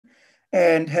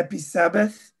and happy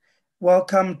Sabbath.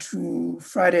 Welcome to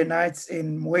Friday nights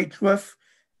in Waitroof.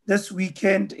 This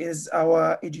weekend is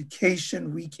our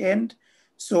education weekend.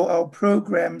 So our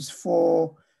programs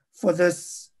for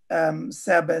this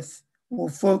Sabbath will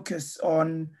focus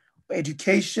on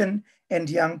education and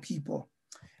young people.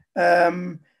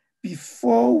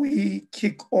 Before we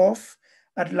kick off,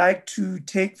 I'd like to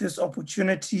take this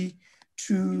opportunity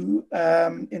to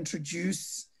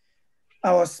introduce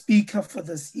our speaker for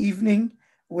this evening,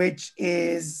 which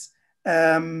is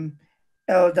Elder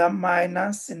Minah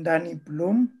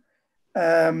Sindane-Bloem,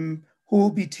 who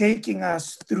will be taking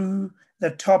us through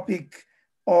the topic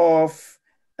of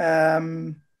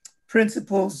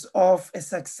principles of a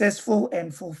successful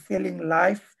and fulfilling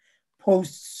life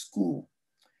post-school.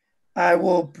 I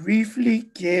will briefly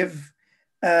give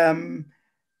a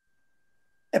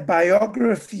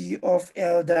biography of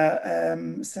Elder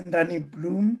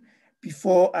Sindane-Bloem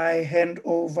before I hand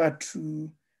over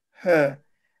to her.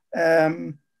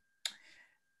 Minah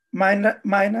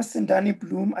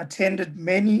Sindane-Bloem attended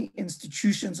many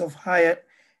institutions of higher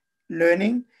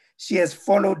learning. She has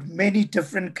followed many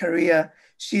different careers.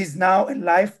 She is now a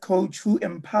life coach who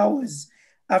empowers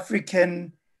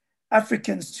Africans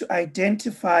to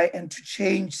identify and to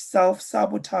change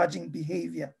self-sabotaging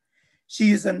behavior.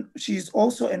 She is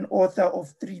also an author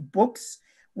of 3 books,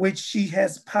 which she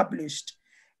has published,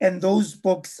 and those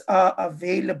books are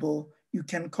available. You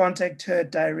can contact her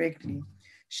directly.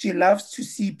 She loves to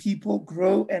see people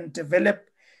grow and develop.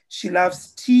 She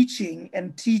loves teaching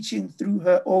and teaching through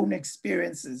her own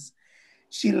experiences.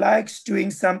 She likes doing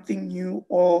something new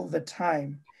all the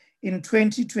time. In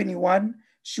 2021,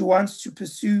 she wants to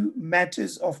pursue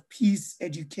matters of peace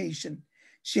education.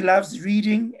 She loves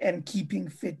reading and keeping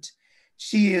fit.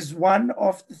 She is one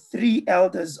of the 3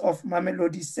 elders of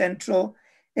Mamelodi Central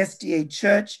SDA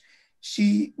Church.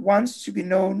 She wants to be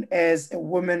known as a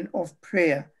woman of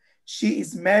prayer. She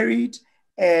is married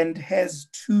and has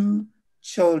 2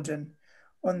 children.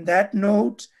 On that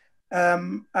note,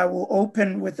 I will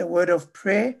open with a word of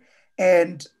prayer,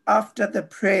 and after the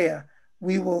prayer,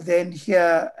 we will then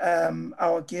hear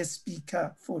our guest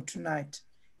speaker for tonight.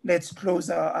 Let's close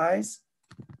our eyes.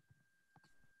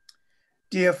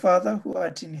 Dear Father, who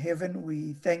art in heaven,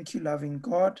 we thank you, loving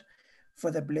God,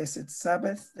 for the blessed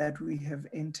Sabbath that we have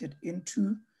entered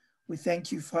into. We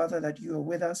thank you, Father, that you are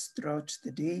with us throughout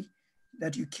the day,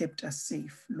 that you kept us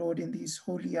safe. Lord, in these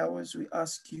holy hours, we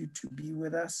ask you to be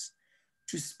with us,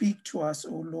 to speak to us,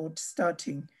 O Lord,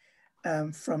 starting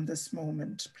from this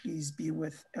moment. Please be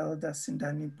with Elder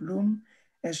Sindane-Bloem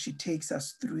as she takes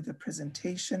us through the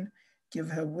presentation. Give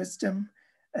her wisdom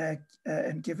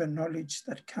and give her knowledge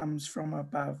that comes from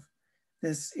above.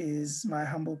 This is my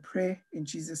humble prayer in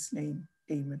Jesus' name,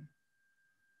 amen.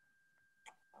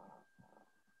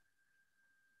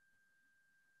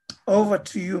 Over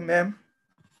to you, ma'am.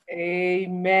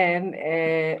 Amen,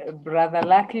 Brother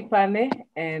Lucky Pane,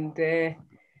 and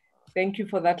thank you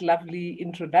for that lovely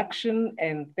introduction,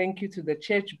 and thank you to the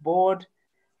church board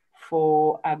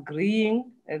for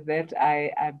agreeing that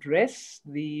I address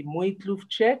the Waitroof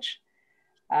Church.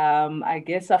 I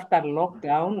guess after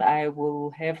lockdown, I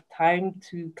will have time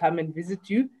to come and visit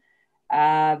you.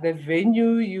 The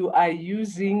venue you are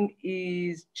using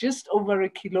is just over 1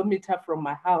 kilometer from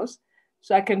my house,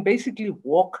 so I can basically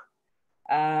walk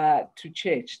to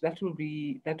church. That will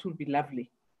be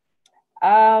lovely.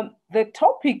 The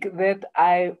topic that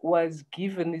I was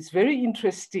given is very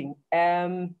interesting,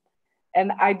 and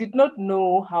I did not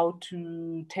know how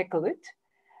to tackle it.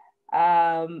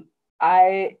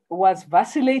 I was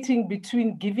vacillating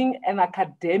between giving an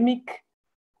academic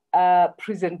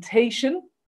presentation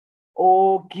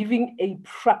or giving a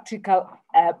practical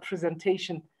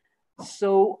presentation.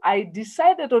 So I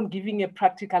decided on giving a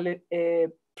practical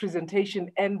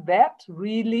presentation, and that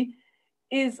really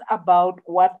is about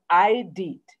what I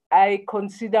did. I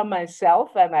consider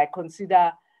myself and I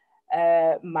consider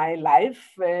my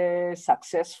life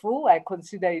successful. I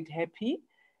consider it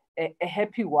a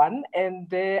happy one.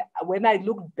 And when I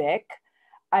look back,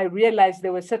 I realized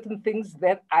there were certain things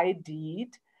that I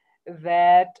did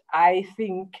that I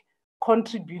think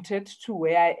contributed to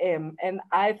where I am. And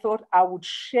I thought I would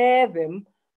share them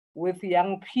with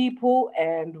young people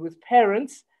and with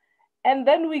parents, and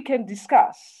then we can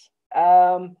discuss.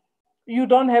 You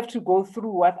don't have to go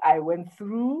through what I went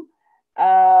through,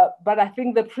 but I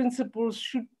think the principles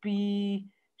should be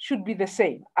the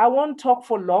same. I won't talk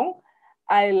for long.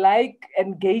 I like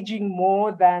engaging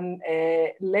more than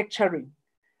lecturing.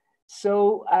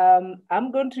 So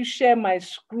I'm going to share my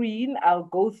screen. I'll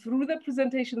go through the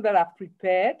presentation that I've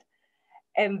prepared,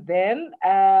 And then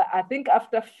I think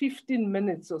after 15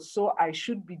 minutes or so, I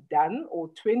should be done, or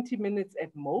 20 minutes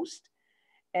at most.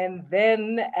 And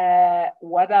then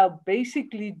what I'll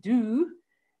basically do,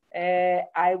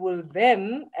 I will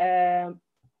then,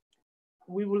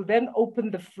 we will then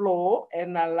open the floor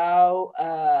and allow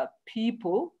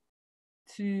people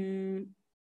to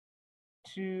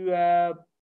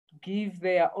give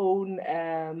their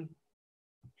own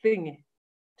thing,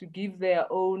 to give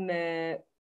their own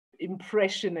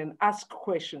impression and ask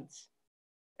questions.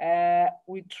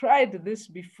 We tried this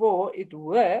before, it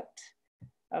worked.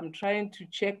 I'm trying to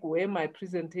check where my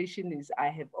presentation is. I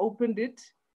have opened it.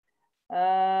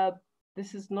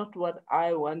 This is not what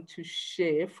I want to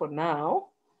share for now.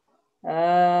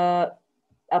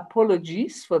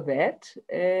 Apologies for that.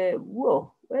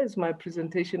 Whoa, where's my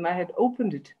presentation? I had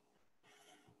opened it.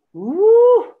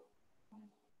 Woo!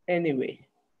 Anyway,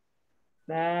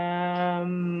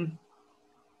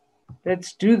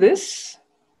 let's do this.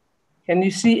 Can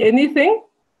you see anything?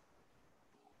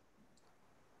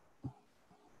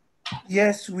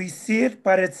 Yes, we see it,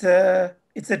 but it's a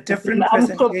different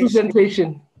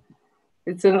presentation.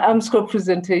 It's an AMSCO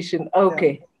presentation.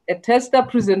 Okay, yeah. A tester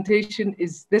presentation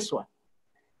is this one.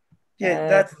 Yeah,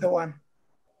 that's the one.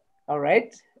 All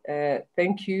right,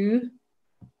 thank you.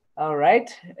 All right,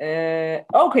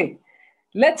 okay,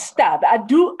 let's start. I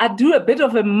do a bit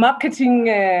of a marketing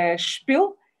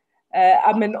spiel.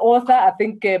 I'm an author. I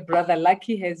think Brother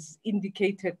Lucky has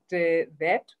indicated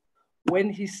that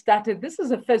when he started. This is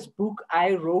the first book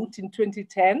I wrote in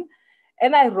 2010.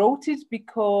 And I wrote it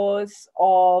because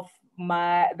of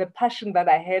the passion that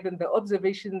I had and the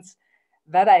observations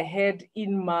that I had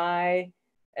in my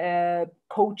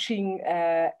coaching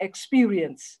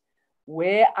experience,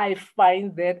 where I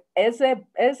find that as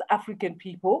African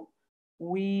people,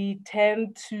 we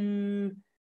tend to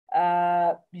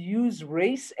use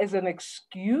race as an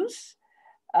excuse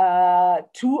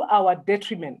to our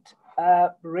detriment.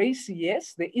 Race,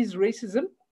 yes, there is racism.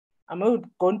 I'm not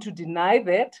going to deny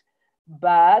that.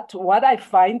 But what I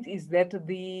find is that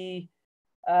the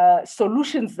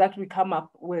solutions that we come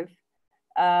up with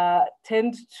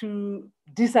tend to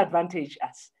disadvantage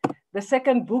us. The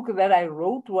second book that I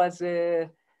wrote was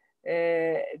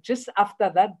just after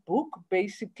that book.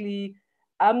 Basically,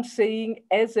 I'm saying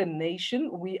as a nation,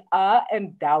 we are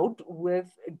endowed with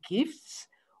gifts,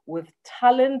 with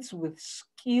talents, with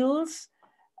skills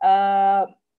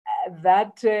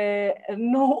that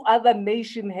no other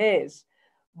nation has.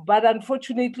 But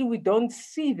unfortunately, we don't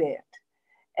see that.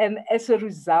 And as a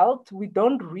result, we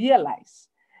don't realize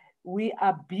we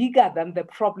are bigger than the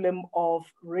problem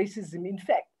of racism. In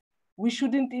fact, we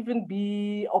shouldn't even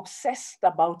be obsessed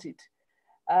about it.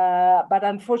 But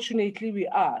unfortunately, we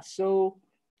are. So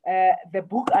the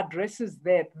book addresses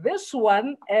that. This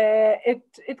one,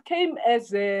 it came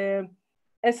as a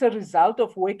result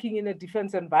of working in a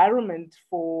defense environment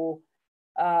for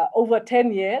over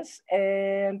 10 years.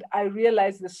 And I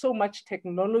realized there's so much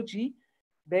technology.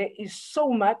 There is so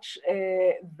much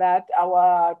that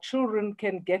our children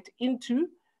can get into.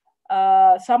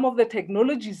 Some of the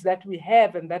technologies that we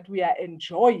have and that we are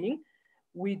enjoying,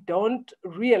 we don't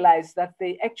realize that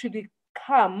they actually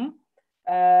come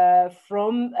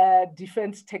from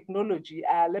defense technology.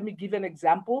 Let me give an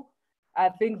example. I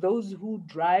think those who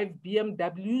drive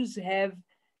BMWs have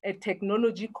a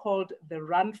technology called the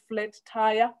run flat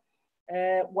tire.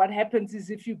 What happens is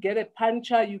if you get a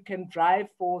puncture, you can drive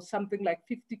for something like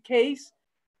 50 Ks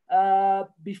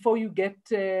before you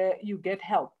get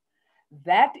help.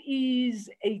 That is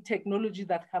a technology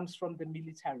that comes from the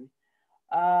military.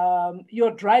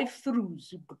 Your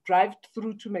drive-throughs, you drive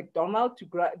through to McDonald's, you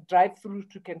drive through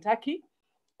to Kentucky.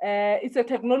 It's a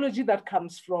technology that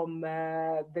comes from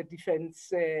the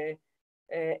defense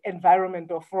environment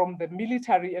or from the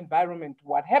military environment.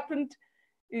 What happened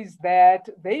is that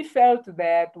they felt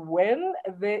that when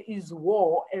there is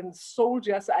war and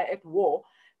soldiers are at war,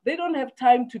 they don't have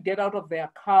time to get out of their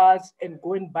cars and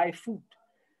go and buy food.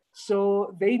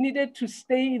 So they needed to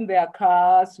stay in their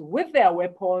cars with their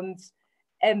weapons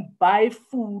and buy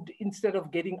food instead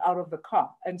of getting out of the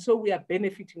car. And so we are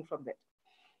benefiting from that.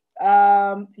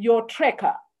 Your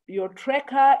tracker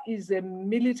is a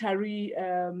military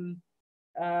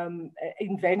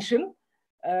invention.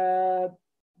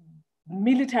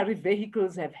 Military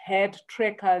vehicles have had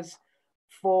trackers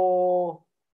for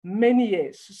many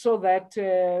years so that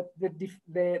their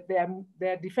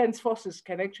defense forces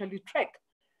can actually track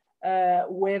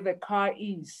where the car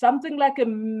is. Something like a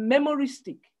memory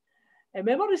stick. A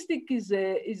memory stick is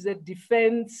a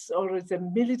defense or it's a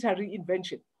military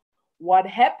invention. What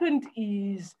happened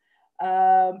is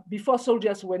before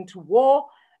soldiers went to war,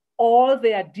 all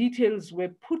their details were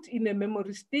put in a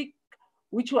memory stick,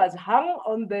 which was hung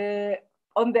on their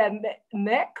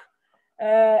neck.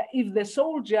 If the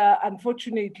soldier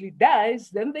unfortunately dies,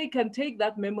 then they can take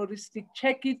that memory stick,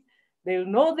 check it. They'll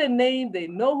know the name, they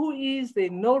know who is, they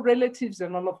know relatives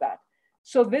and all of that.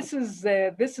 So this is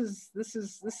the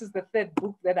third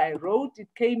book that I wrote. It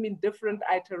came in different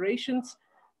iterations,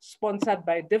 sponsored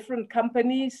by different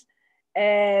companies.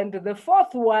 And the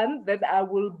fourth one that I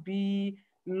will be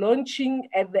launching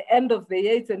at the end of the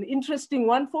year, it's an interesting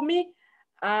one for me.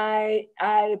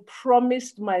 I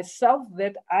promised myself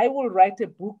that I will write a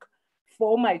book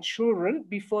for my children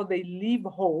before they leave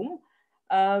home,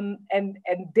 and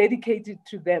dedicate it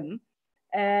to them.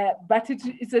 But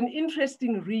it's an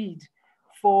interesting read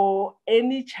for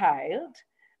any child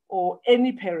or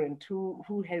any parent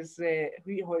who has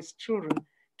children.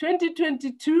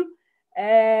 2022,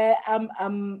 I'm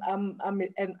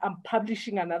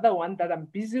publishing another one that I'm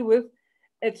busy with.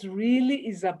 It really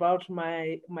is about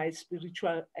my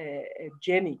spiritual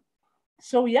journey.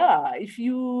 So yeah, if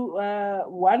you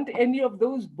want any of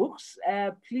those books,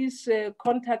 please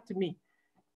contact me.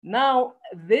 Now,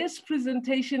 this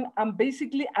presentation, I'm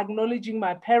basically acknowledging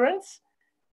my parents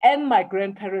and my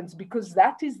grandparents, because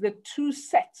that is the two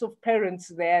sets of parents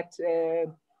that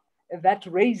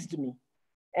raised me.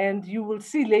 And you will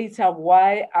see later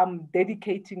why I'm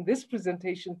dedicating this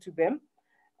presentation to them.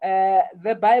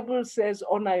 The Bible says,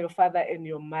 honor your father and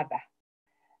your mother.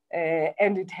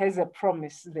 And it has a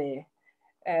promise there.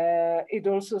 It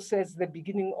also says the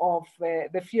beginning of,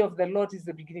 the fear of the Lord is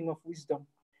the beginning of wisdom.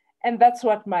 And that's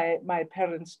what my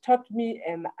parents taught me,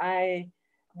 and I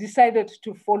decided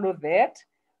to follow that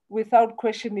without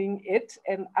questioning it.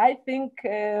 And I think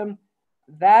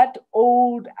that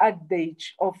old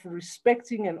adage of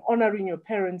respecting and honoring your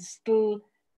parents still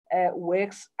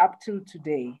works up till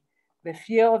today. The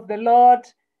fear of the Lord,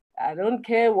 I don't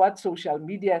care what social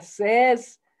media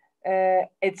says,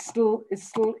 it still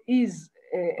is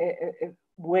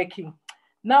working.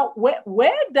 Now,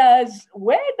 where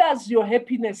does your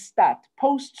happiness start?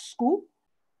 Post-school?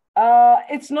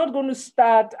 It's not going to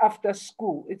start after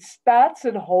school. It starts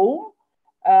at home.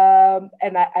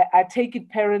 And I take it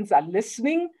parents are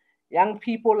listening, young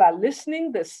people are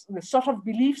listening, the sort of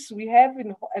beliefs we have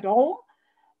at home,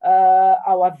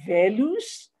 our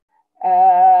values,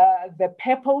 the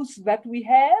purpose that we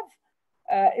have.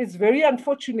 It's very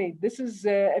unfortunate. This is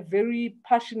a very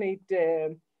passionate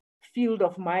field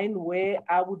of mine where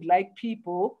I would like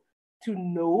people to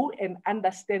know and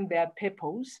understand their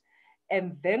purpose,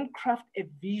 and then craft a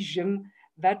vision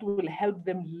that will help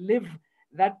them live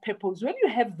that purpose. When you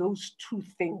have those two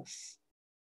things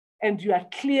and you are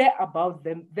clear about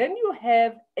them, then you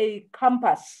have a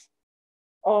compass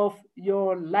of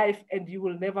your life and you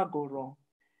will never go wrong.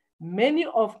 Many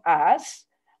of us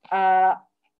are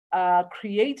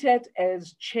created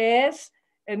as chairs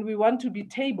and we want to be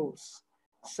tables.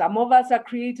 Some of us are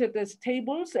created as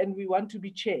tables and we want to be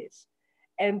chairs.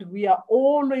 And we are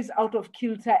always out of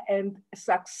kilter, and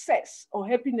success or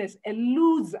happiness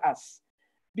eludes us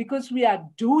because we are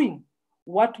doing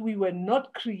what we were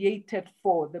not created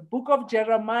for. The book of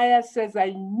Jeremiah says,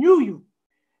 I knew you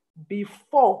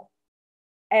before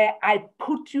I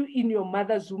put you in your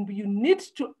mother's womb. You need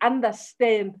to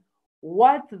understand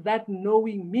what that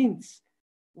knowing means,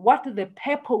 what the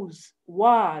purpose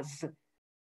was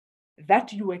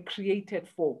that you were created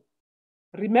for.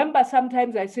 Remember,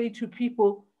 sometimes I say to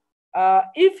people,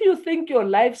 if you think your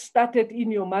life started in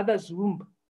your mother's womb,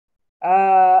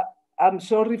 I'm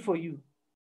sorry for you,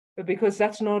 because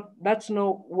that's not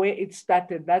where it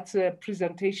started. That's a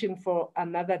presentation for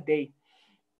another day.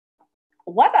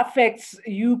 What affects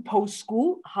you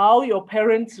post-school? How your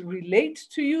parents relate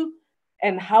to you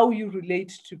and how you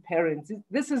relate to parents.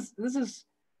 This is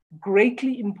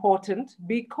greatly important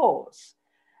because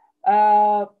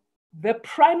the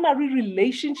primary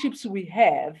relationships we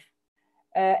have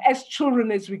as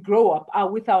children as we grow up are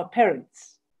with our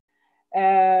parents.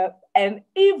 And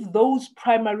if those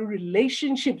primary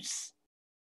relationships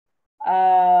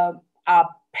are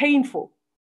painful,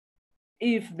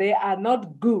 if they are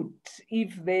not good,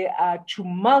 if they are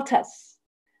tumultuous,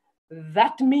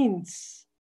 that means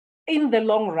in the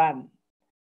long run,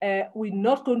 we're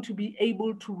not going to be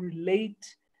able to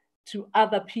relate to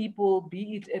other people,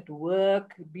 be it at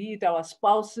work, be it our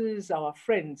spouses, our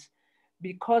friends,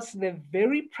 because the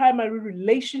very primary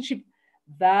relationship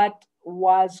that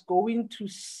was going to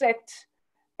set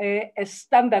a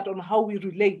standard on how we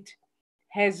relate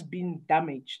has been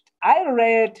damaged. I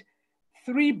read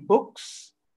 3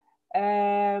 books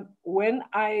when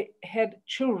I had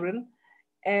children,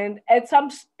 and at some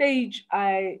stage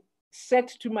I said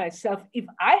to myself, if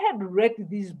I had read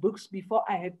these books before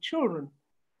I had children,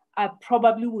 I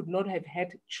probably would not have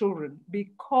had children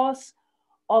because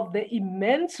of the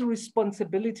immense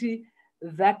responsibility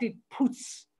that it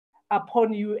puts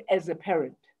upon you as a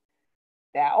parent.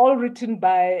 They're all written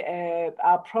by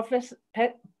our prophetess,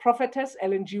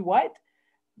 Ellen G. White.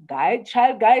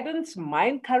 Child Guidance,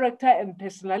 Mind, Character, and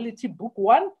Personality, Book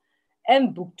 1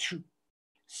 and Book 2.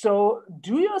 So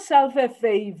do yourself a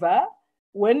favor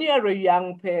when you're a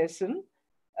young person,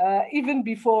 even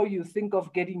before you think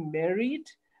of getting married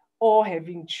or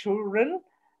having children,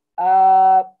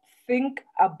 think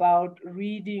about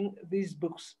reading these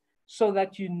books so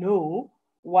that you know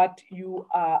what you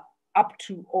are up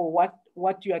to or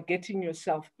what you are getting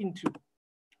yourself into.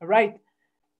 All right.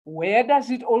 Where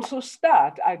does it also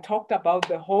start? I talked about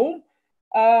the home,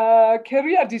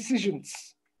 career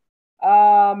decisions.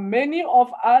 Many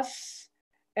of us,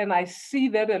 and I see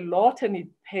that a lot and it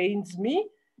pains me,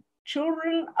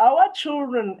 our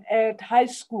children at high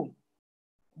school,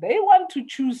 they want to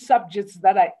choose subjects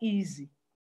that are easy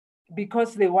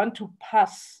because they want to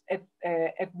pass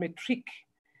at matric.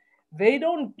 They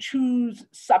don't choose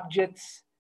subjects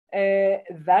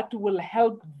that will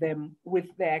help them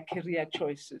with their career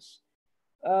choices.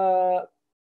 Career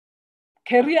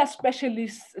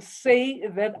specialists say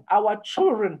that our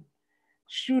children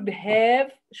should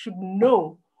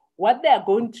know what they are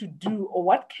going to do or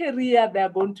what career they are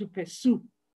going to pursue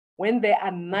when they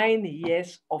are 9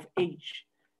 years of age.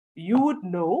 You would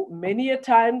know many a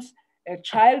times a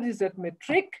child is at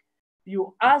matric,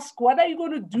 you ask, what are you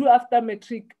going to do after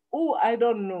matric? Oh, I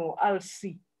don't know, I'll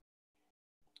see.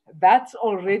 That's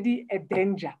already a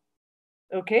danger,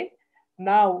 okay?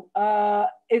 Now,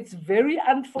 it's very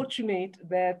unfortunate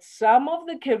that some of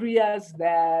the careers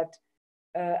that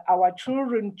our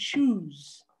children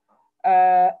choose,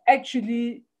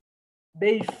 actually,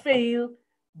 they fail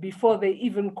before they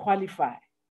even qualify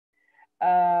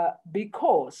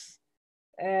because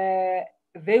they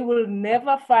will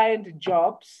never find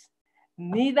jobs,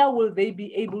 neither will they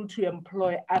be able to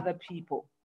employ other people.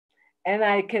 And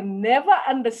I can never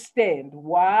understand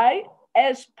why,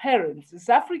 as parents, as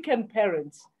African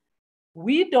parents,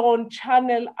 we don't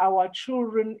channel our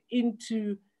children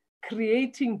into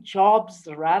creating jobs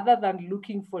rather than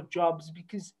looking for jobs,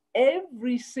 because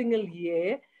every single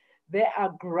year there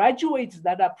are graduates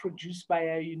that are produced by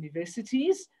our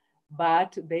universities,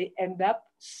 but they end up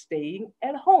staying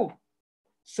at home.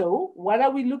 So what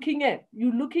are we looking at?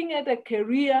 You're looking at a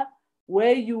career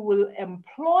where you will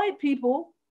employ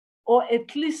people, or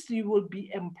at least you will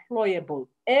be employable.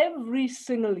 Every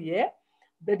single year,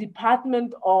 the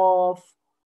Department of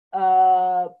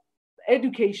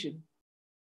Education,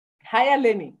 Higher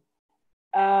Learning,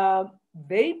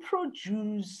 they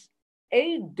produce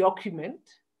a document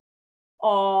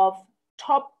of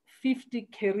top 50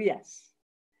 careers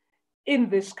in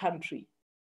this country.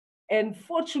 And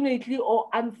fortunately or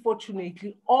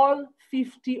unfortunately, all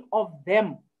 50 of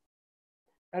them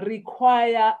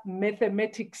require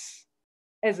mathematics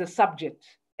as a subject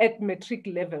at matric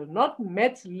level, not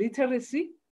maths literacy,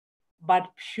 but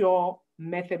pure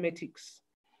mathematics.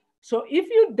 So if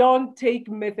you don't take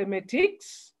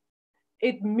mathematics,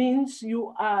 it means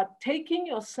you are taking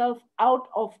yourself out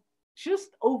of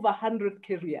just over 100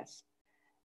 careers.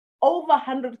 Over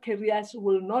 100 careers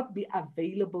will not be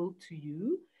available to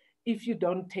you if you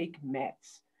don't take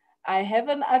maths. I have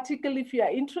an article, if you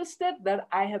are interested, that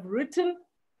I have written.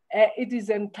 It is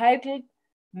entitled,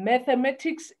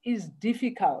 Mathematics is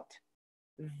Difficult.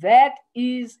 That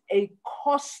is a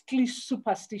costly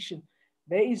superstition.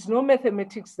 There is no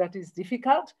mathematics that is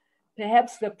difficult.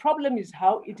 Perhaps the problem is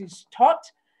how it is taught.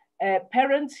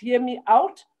 Parents, hear me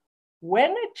out.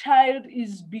 When a child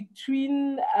is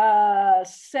between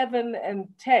 7 and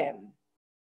 10,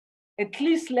 at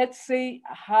least let's say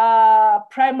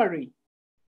primary,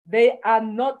 they are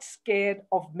not scared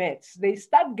of maths. They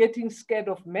start getting scared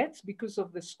of maths because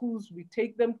of the schools we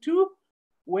take them to,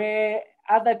 where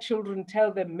other children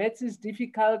tell them maths is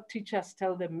difficult, teachers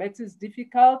tell them maths is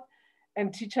difficult,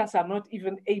 and teachers are not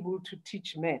even able to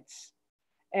teach maths.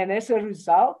 And as a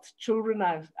result, children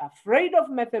are afraid of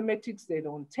mathematics, they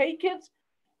don't take it,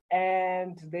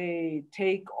 and they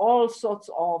take all sorts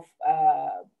of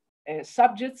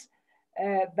subjects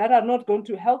that are not going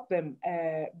to help them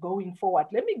going forward.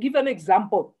 Let me give an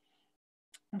example,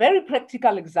 very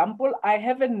practical example. I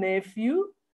have a nephew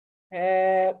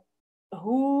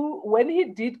who, when he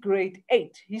did grade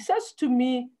 8, he says to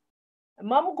me,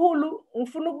 Mamkhulu,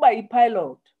 ngifuna ukuba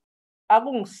yi-pilot.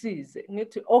 Akungisize.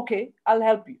 Ngithi, okay, I'll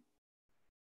help you.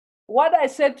 What I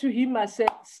said to him, I said,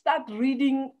 start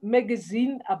reading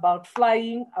magazine about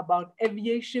flying, about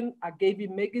aviation. I gave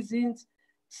him magazines.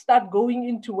 Start going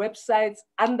into websites,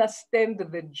 understand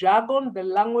the jargon, the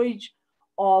language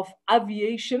of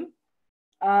aviation.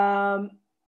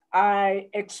 I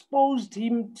exposed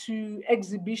him to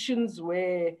exhibitions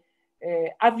where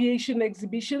aviation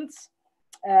exhibitions.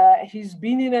 He's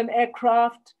been in an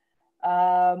aircraft.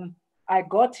 I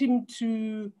got him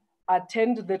to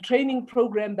attend the training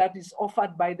program that is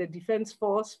offered by the Defense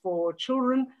Force for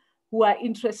children who are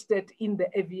interested in the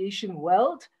aviation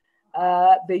world.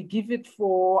 They give it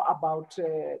for about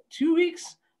 2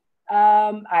 weeks.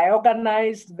 I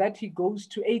organized that he goes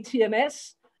to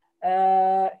ATNS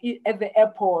at the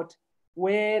airport,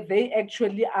 where they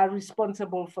actually are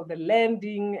responsible for the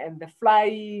landing and the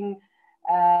flying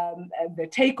and the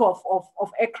takeoff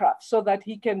of aircraft, so that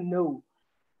he can know.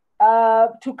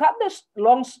 To cut this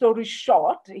long story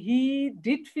short, he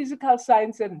did physical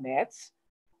science and maths.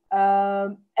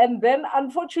 And then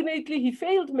unfortunately, he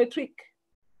failed matric.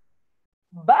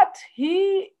 But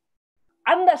he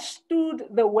understood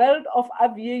the world of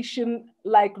aviation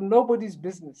like nobody's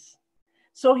business.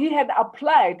 So he had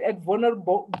applied at Minah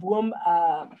Sindane-Bloem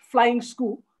flying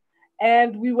school.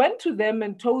 And we went to them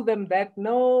and told them that,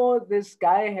 no, this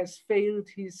guy has failed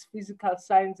his physical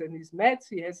science and his maths.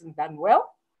 He hasn't done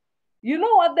well. You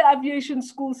know what the aviation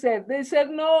school said? They said,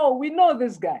 no, we know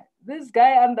this guy. This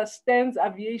guy understands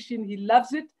aviation. He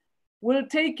loves it. We'll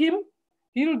take him.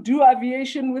 He'll do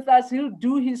aviation with us. He'll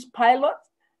do his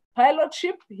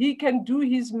pilotship. He can do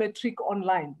his matric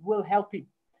online. We'll help him.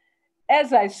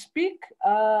 As I speak,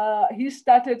 he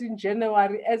started in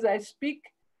January. As I speak,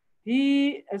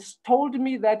 he has told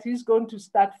me that he's going to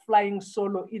start flying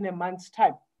solo in a month's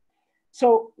time.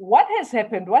 So what has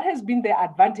happened? What has been the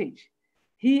advantage?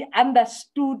 He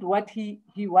understood what he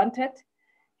wanted.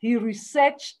 He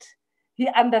researched. He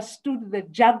understood the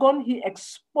jargon. He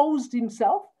exposed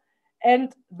himself.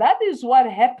 And that is what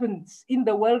happens in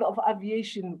the world of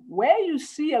aviation, where you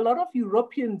see a lot of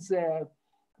Europeans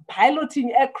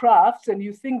piloting aircrafts and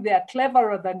you think they are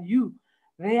cleverer than you.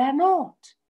 They are not.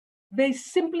 They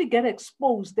simply get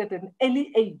exposed at an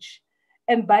early age.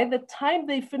 And by the time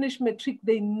they finish matric,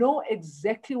 they know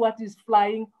exactly what is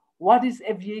flying, what is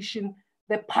aviation,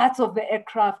 the parts of the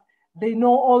aircraft. They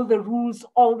know all the rules,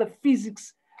 all the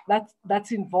physics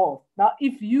that's involved. Now,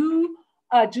 if you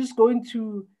are just going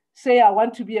to say, I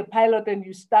want to be a pilot, and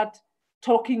you start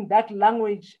talking that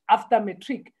language after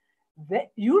matric,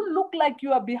 you look like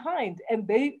you are behind, and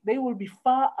they will be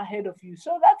far ahead of you.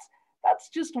 So that's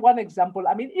just one example.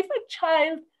 I mean, if a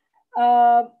child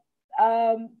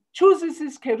chooses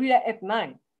his career at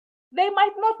 9, they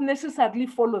might not necessarily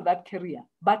follow that career,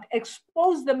 but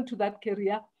expose them to that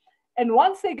career. And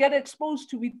once they get exposed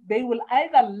to it, they will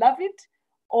either love it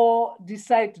or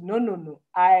decide, no,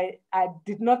 I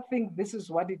did not think this is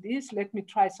what it is. Let me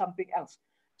try something else.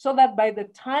 So that by the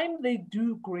time they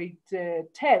do grade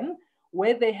 10,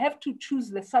 where they have to choose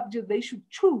the subject, they should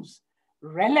choose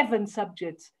relevant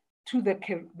subjects to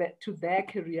their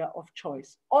career of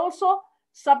choice. Also,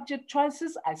 subject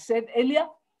choices, I said earlier,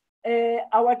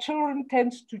 our children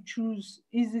tend to choose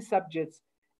easy subjects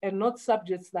and not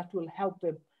subjects that will help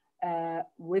them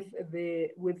with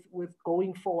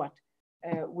going forward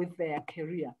with their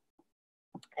career.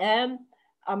 And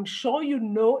I'm sure you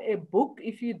know a book.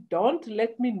 If you don't,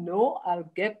 let me know.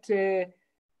 I'll get a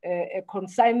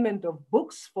consignment of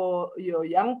books for your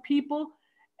young people.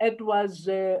 It was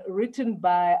written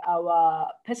by our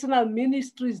personal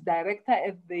ministries director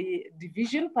at the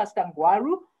division, Pastor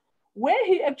Ngwaru, where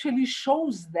he actually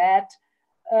shows that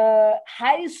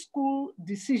high school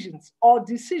decisions, or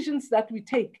decisions that we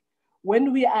take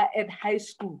when we are at high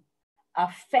school,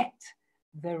 affect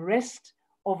the rest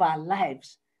of our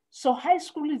lives. So high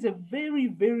school is a very,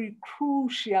 very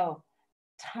crucial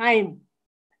time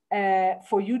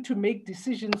for you to make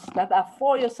decisions that are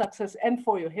for your success and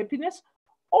for your happiness,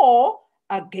 or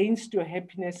against your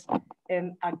happiness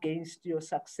and against your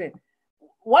success.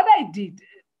 What I did,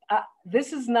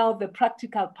 this is now the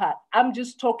practical part. I'm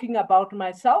just talking about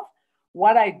myself,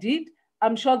 what I did.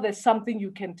 I'm sure there's something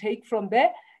you can take from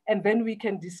there, and then we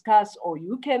can discuss, or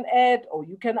you can add, or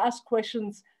you can ask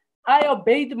questions. I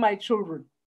obeyed my children.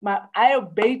 I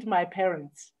obeyed my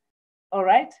parents, all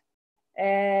right?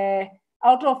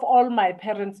 Out of all my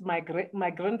parents, my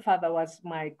grandfather was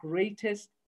my greatest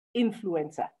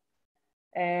influencer.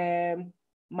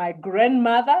 My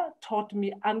grandmother taught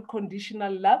me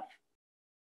unconditional love.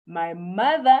 My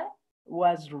mother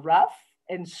was rough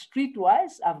and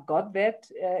streetwise. I've got that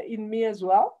in me as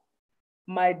well.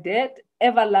 My dad,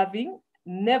 ever loving,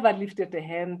 never lifted a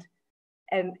hand,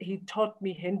 and he taught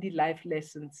me handy life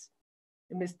lessons.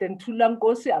 Mr.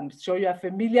 Ntulankosi. I'm sure you are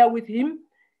familiar with him.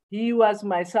 He was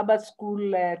my Sabbath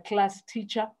school class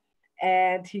teacher,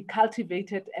 and he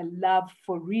cultivated a love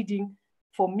for reading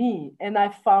for me. And I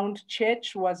found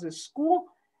church was a school,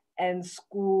 and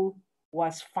school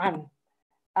was fun.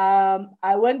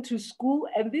 I went to school,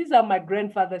 and these are my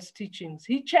grandfather's teachings.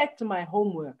 He checked my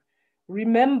homework.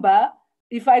 Remember,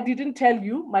 if I didn't tell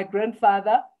you, my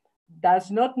grandfather did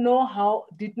not know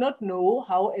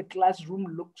how a classroom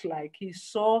looked like. He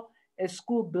saw a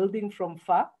school building from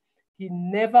far. He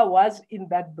never was in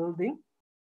that building.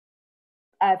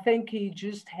 I think he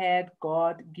just had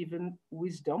God-given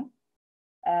wisdom.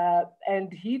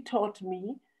 And he taught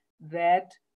me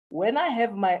that when I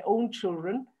have my own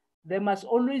children, there must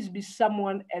always be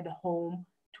someone at home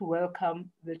to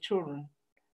welcome the children.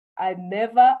 I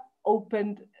never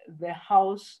opened the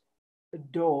house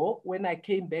door when I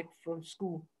came back from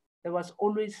school. There was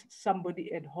always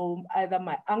somebody at home, either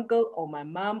my uncle or my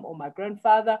mom or my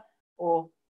grandfather. Or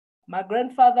my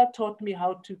grandfather taught me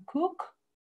how to cook,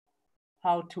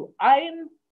 how to iron,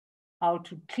 how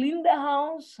to clean the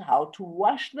house, how to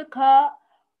wash the car,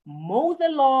 mow the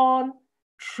lawn,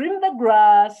 trim the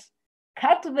grass,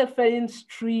 cut the fence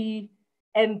tree,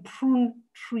 and prune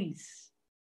trees.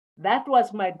 That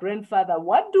was my grandfather.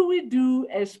 What do we do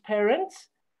as parents?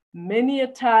 Many a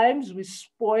times we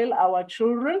spoil our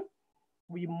children.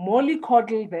 We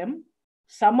mollycoddle them.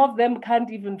 Some of them can't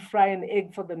even fry an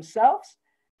egg for themselves.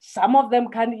 Some of them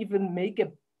can't even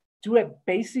do a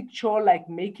basic chore like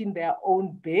making their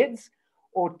own beds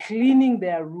or cleaning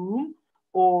their room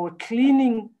or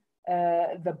cleaning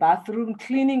the bathroom,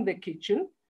 cleaning the kitchen.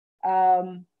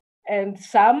 And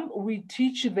some we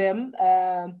teach them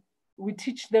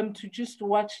to just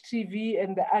watch TV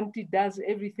and the auntie does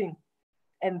everything.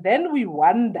 And then we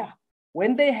wonder,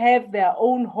 when they have their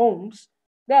own homes,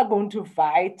 they're going to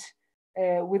fight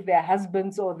with their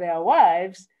husbands or their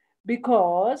wives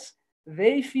because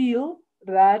they feel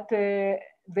that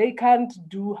they can't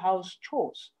do house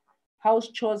chores. House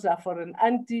chores are for an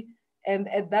auntie, and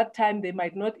at that time, they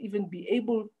might not even be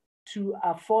able to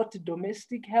afford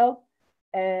domestic help,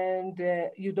 and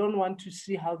you don't want to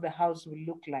see how the house will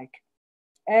look like.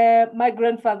 My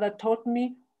grandfather taught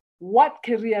me what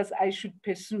careers I should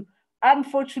pursue.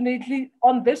 Unfortunately,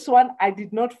 on this one, I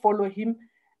did not follow him.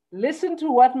 Listen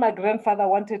to what my grandfather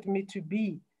wanted me to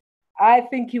be. I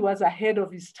think he was ahead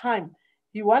of his time.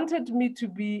 He wanted me to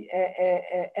be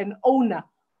an owner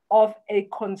of a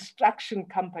construction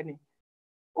company.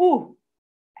 Ooh,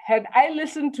 had I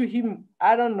listened to him,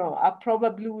 I don't know, I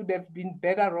probably would have been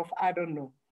better off, I don't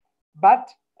know. But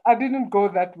I didn't go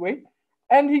that way.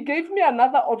 And he gave me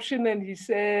another option and he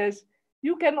says,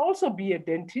 you can also be a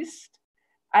dentist.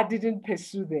 I didn't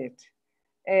pursue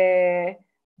that.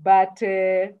 But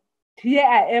here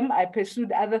I am, I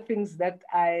pursued other things that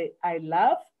I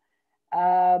love.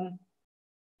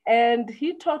 And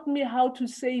he taught me how to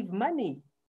save money.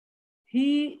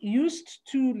 He used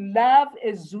to love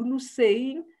a Zulu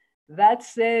saying that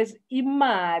says,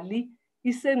 imali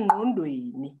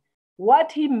isengqondweni.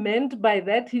 What he meant by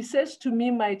that, he says to me,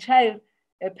 my child,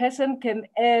 a person can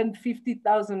earn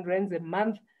 50,000 rands a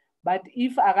month, but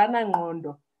if akana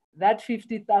ngqondo, that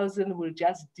 50,000 will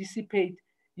just dissipate.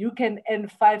 You can earn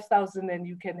 5,000 and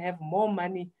you can have more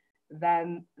money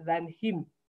than him.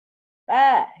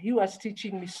 He was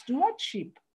teaching me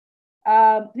stewardship.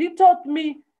 He taught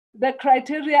me the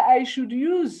criteria I should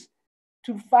use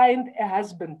to find a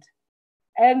husband.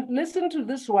 And listen to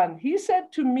this one. He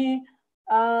said to me,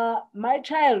 my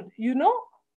child, you know,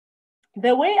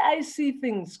 the way I see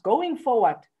things going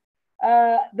forward,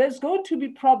 there's going to be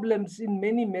problems in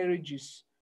many marriages.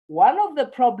 One of the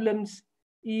problems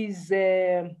is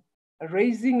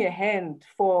raising a hand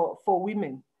for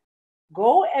women.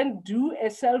 Go and do a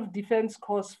self-defense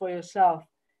course for yourself.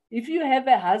 If you have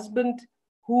a husband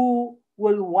who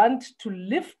will want to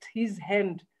lift his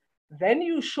hand, then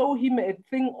you show him a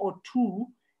thing or two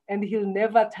and he'll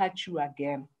never touch you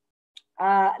again.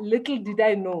 Little did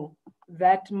I know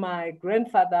that my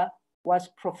grandfather was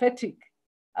prophetic.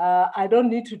 I don't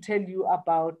need to tell you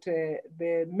about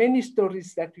the many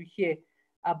stories that we hear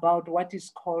about what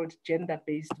is called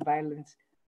gender-based violence.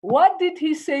 What did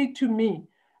he say to me?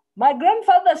 My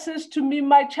grandfather says to me,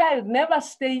 my child, never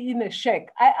stay in a shack.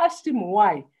 I asked him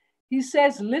why. He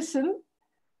says, listen,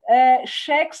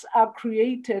 shacks are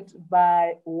created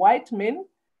by white men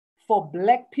for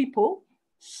Black people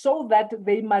so that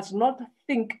they must not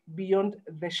think beyond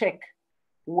the shack.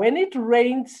 When it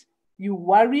rains, you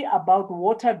worry about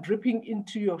water dripping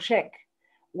into your shack.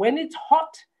 When it's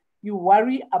hot, you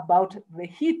worry about the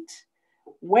heat.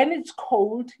 When it's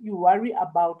cold, you worry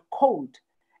about cold.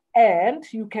 and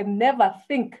you can never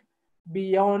think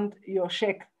beyond your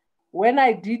shack. When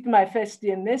I did my first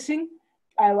year nursing,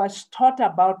 I was taught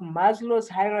about Maslow's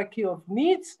hierarchy of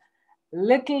needs.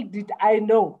 Little did I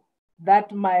know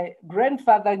that my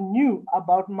grandfather knew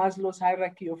about Maslow's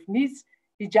hierarchy of needs.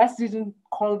 He just didn't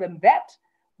call them that,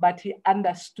 but he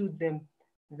understood them.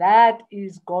 That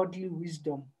is godly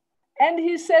wisdom. And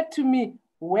he said to me,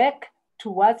 work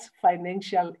towards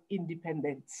financial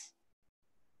independence.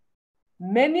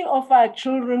 Many of our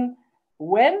children,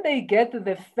 when they get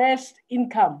the first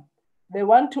income, they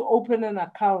want to open an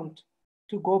account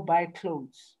to go buy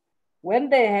clothes. When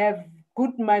they have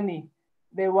good money,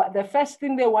 the first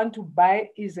thing they want to buy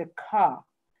is a car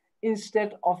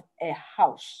instead of a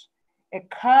house. A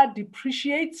car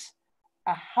depreciates,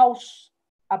 a house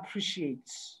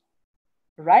appreciates,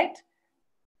 right?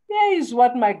 Here is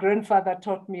what my grandfather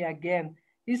taught me again.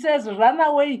 He says, run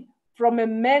away from a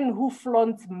man who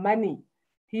flaunts money.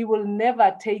 He will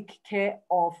never take care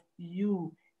of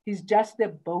you. He's just a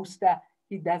boaster.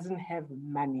 He doesn't have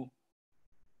money.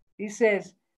 He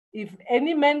says, if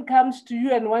any man comes to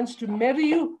you and wants to marry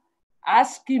you,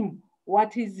 ask him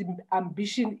what his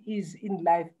ambition is in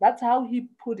life. That's how he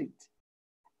put it.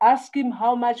 Ask him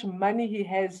how much money he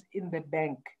has in the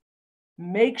bank.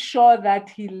 Make sure that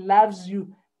he loves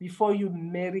you before you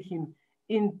marry him.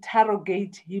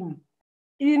 Interrogate him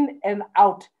in and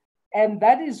out. And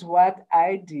that is what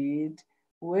I did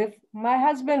with my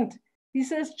husband. He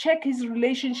says, check his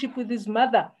relationship with his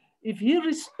mother. If he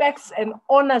respects and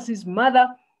honors his mother,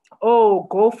 oh,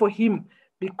 go for him,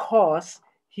 because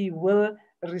he will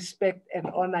respect and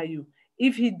honor you.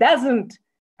 If he doesn't,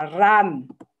 run.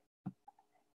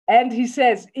 And he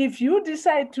says, if you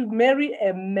decide to marry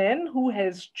a man who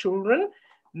has children,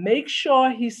 make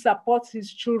sure he supports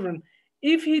his children.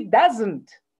 If he doesn't,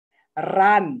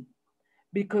 run.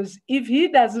 Because if he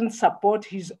doesn't support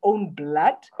his own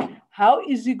blood, how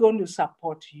is he going to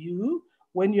support you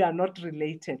when you are not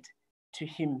related to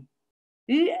him?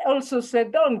 He also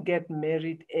said, don't get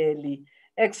married early.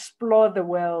 Explore the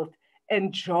world.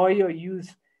 Enjoy your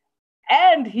youth.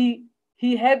 And he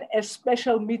had a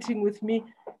special meeting with me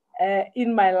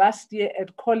in my last year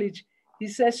at college. He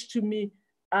says to me,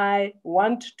 I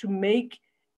want to make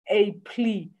a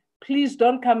plea. Please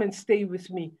don't come and stay with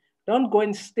me. Don't go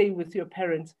and stay with your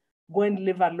parents. Go and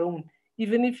live alone.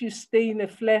 Even if you stay in a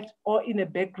flat or in a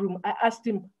back room. I asked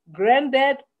him,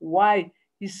 Granddad, why?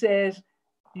 He says,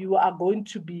 you are going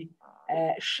to be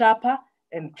sharper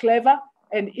and clever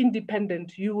and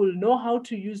independent. You will know how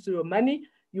to use your money.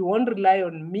 You won't rely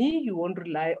on me. You won't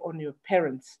rely on your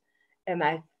parents. And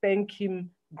I thank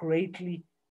him greatly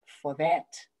for that.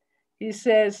 He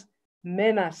says,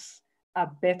 manners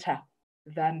are better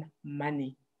than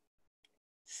money.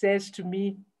 Says to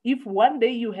me, if one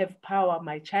day you have power,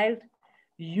 my child,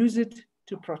 use it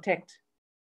to protect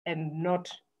and not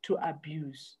to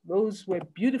abuse. Those were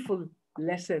beautiful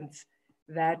lessons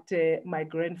that my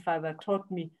grandfather taught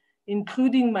me,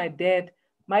 including my dad.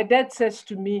 My dad says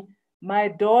to me, my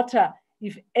daughter,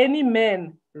 if any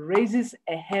man raises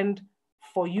a hand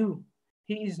for you,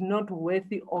 he is not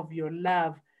worthy of your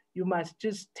love. You must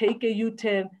just take a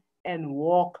U-turn and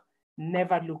walk,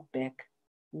 never look back.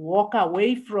 Walk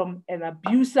away from an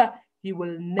abuser. He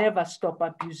will never stop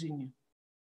abusing you.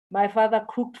 My father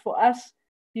cooked for us.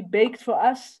 He baked for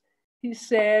us. He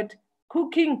said,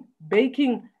 cooking,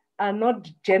 baking are not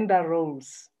gender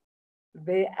roles.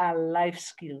 They are life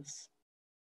skills.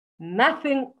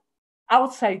 Nothing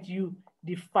outside you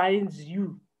defines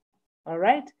you, all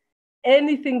right?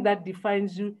 Anything that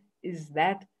defines you is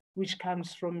that which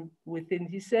comes from within.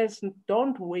 He says,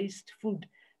 don't waste food.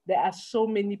 There are so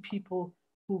many people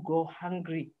who go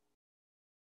hungry.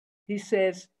 He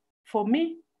says, for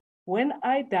me, when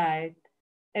I died,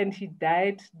 and he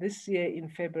died this year in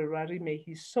February, may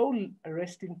his soul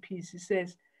rest in peace. He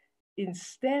says,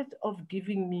 instead of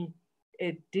giving me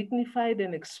a dignified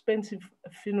and expensive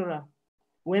funeral,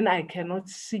 when I cannot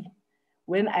see,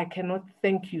 when I cannot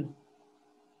thank you,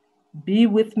 be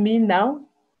with me now.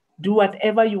 Do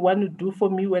whatever you want to do for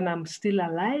me when I'm still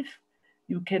alive.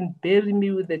 You can bury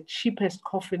me with the cheapest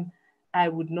coffin. I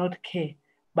would not care,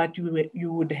 but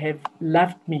you would have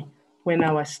loved me when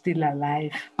I was still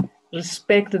alive.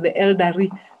 Respect the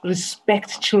elderly,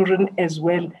 respect children as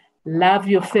well. Love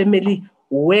your family,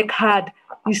 work hard.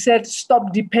 He said,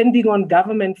 stop depending on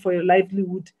government for your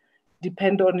livelihood.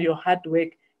 Depend on your hard work.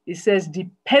 He says,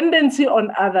 dependency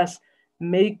on others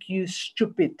make you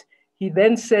stupid. He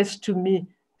then says to me,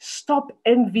 stop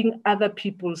envying other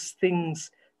people's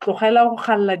things. Because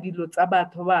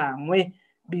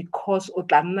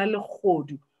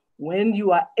when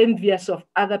you are envious of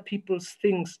other people's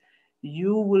things,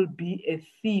 you will be a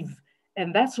thief.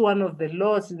 And that's one of the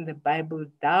laws in the Bible.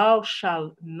 Thou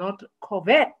shalt not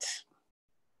covet.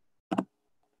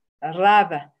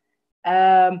 Rather,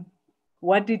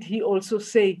 what did he also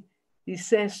say? He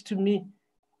says to me,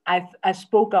 I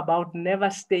spoke about never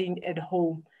staying at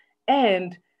home.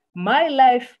 And my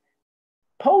life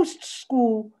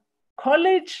post-school,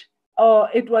 college, oh,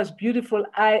 it was beautiful.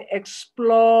 I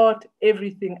explored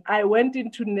everything. I went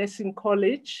into nursing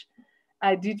college.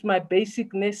 I did my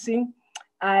basic nursing.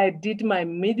 I did my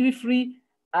midwifery.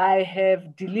 I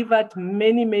have delivered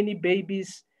many, many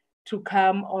babies to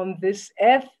come on this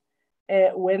earth.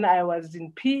 When I was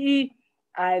in PE,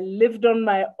 I lived on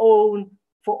my own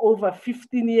for over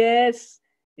 15 years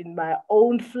in my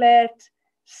own flat,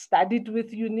 studied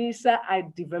with UNISA. I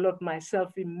developed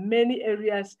myself in many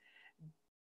areas,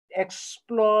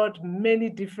 explored many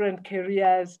different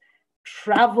careers,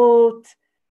 traveled,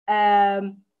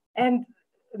 and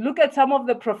look at some of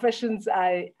the professions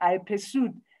I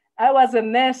pursued. I was a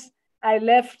nurse, I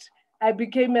left, I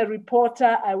became a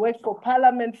reporter, I worked for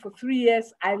Parliament for 3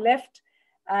 years, I left,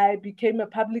 I became a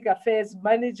public affairs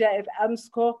manager at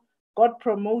AMSCO, got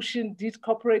promotion, did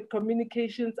corporate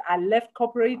communications, I left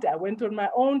corporate, I went on my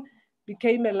own,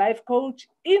 became a life coach.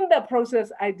 In the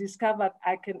process, I discovered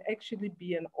I can actually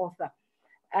be an author.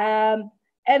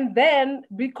 And then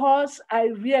because I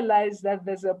realized that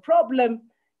there's a problem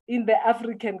in the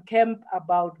African camp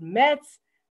about maths,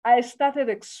 I started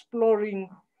exploring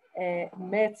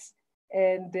maths,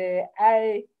 and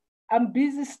I'm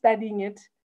busy studying it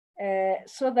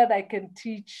so that I can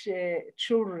teach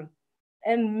children.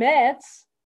 And maths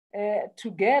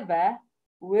together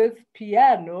with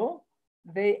piano,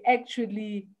 they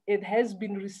actually, it has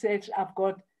been researched. I've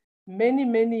got many,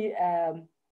 many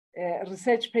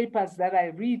research papers that I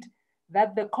read,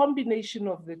 that the combination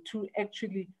of the two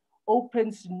actually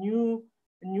opens new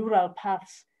neural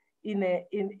paths in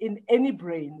any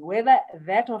brain, whether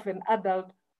that of an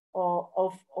adult or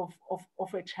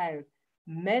of a child.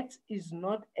 Math is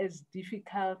not as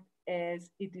difficult as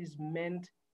it is meant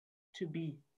to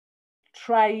be.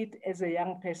 Try it as a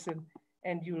young person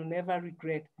and you'll never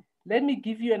regret. Let me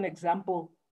give you an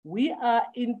example. We are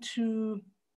into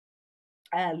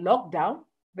lockdown.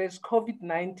 There's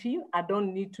COVID-19. I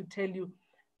don't need to tell you.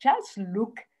 Just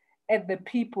look at the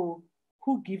people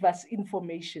who give us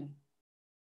information.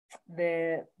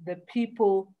 The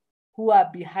people who are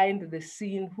behind the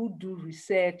scene, who do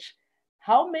research.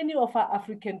 How many of our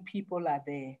African people are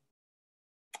there?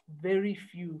 Very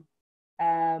few.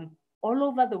 All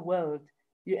over the world,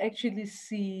 you actually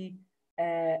see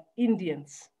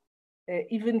Indians,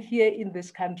 even here in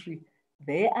this country,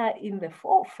 they are in the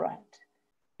forefront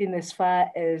in as far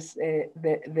as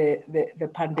the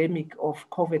pandemic of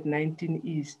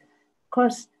COVID-19 is,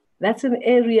 because that's an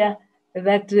area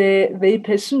that they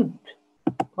pursued.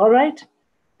 All right.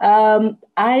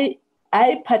 I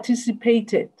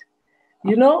participated.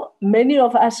 You know, many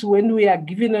of us, when we are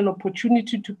given an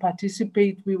opportunity to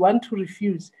participate, we want to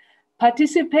refuse.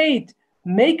 Participate,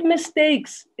 make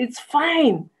mistakes, it's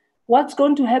fine. What's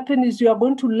going to happen is you are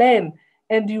going to learn,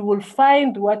 and you will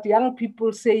find what young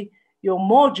people say, your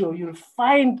mojo, you'll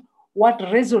find what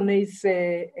resonates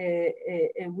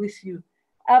with you.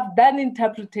 I've done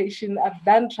interpretation, I've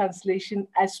done translation,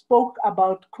 I spoke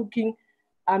about cooking,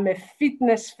 I'm a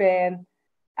fitness fan,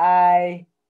 I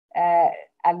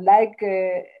like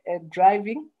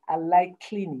driving, I like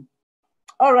cleaning.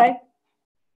 All right,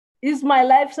 is my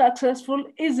life successful?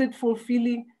 Is it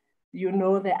fulfilling? You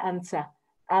know the answer.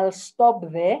 I'll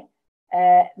stop there.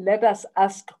 Let us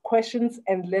ask questions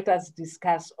and let us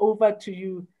discuss. Over to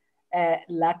you,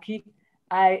 Lucky.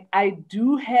 I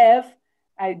do have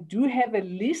a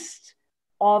list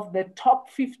of the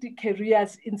top 50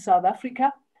 careers in South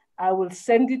Africa. I will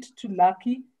send it to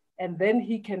Lucky, and then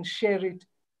he can share it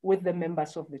with the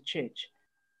members of the church.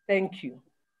 Thank you.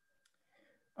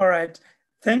 All right.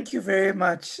 Thank you very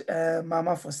much,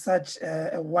 Mama, for such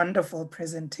a wonderful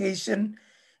presentation.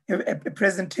 A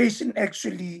presentation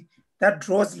actually that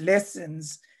draws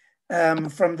lessons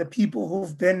from the people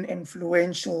who've been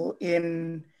influential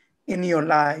in your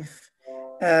life.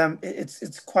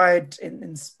 It's quite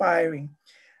inspiring.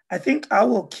 I think I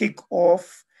will kick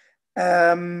off.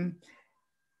 I'll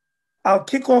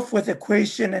kick off with a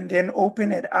question and then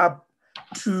open it up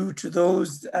to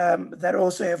those that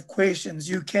also have questions.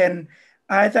 You can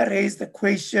either raise the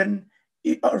question,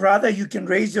 or rather you can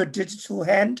raise your digital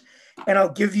hand and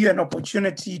I'll give you an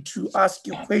opportunity to ask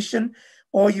your question,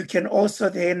 or you can also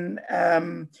then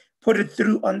put it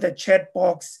through on the chat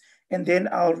box and then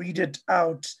I'll read it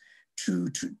out to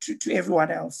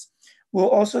everyone else. We'll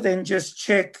also then just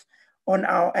check on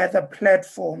our other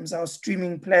platforms, our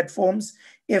streaming platforms,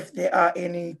 if there are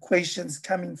any questions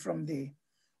coming from there.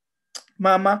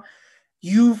 Mama,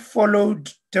 you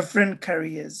followed different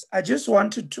careers. I just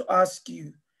wanted to ask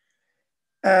you,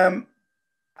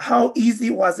 how easy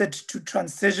was it to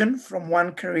transition from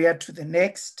one career to the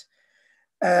next?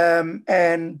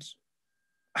 And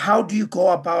how do you go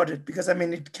about it? Because I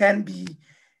mean, it can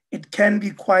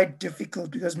be quite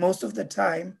difficult, because most of the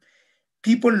time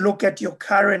people look at your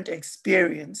current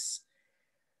experience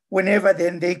whenever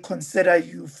then they consider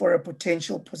you for a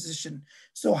potential position.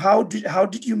 So how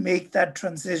did you make that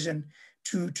transition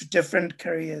to different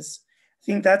careers? I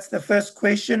think that's the first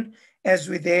question, as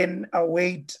we then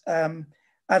await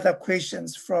other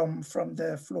questions from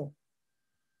the floor.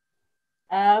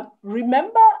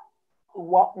 Remember,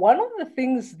 one of the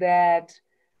things that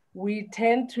we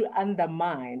tend to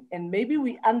undermine, and maybe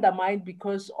we undermine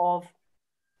because of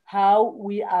how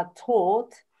we are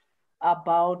taught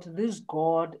about this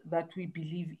God that we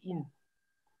believe in.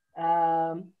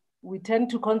 We tend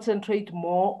to concentrate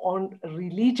more on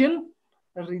religion,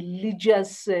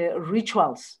 religious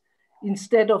rituals,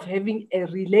 instead of having a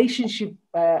relationship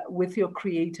with your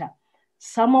creator.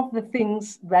 Some of the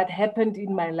things that happened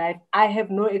in my life, I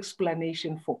have no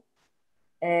explanation for.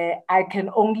 I can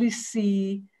only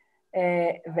see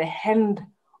the hand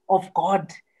of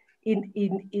God in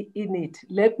it.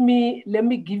 Let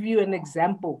me give you an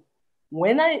example.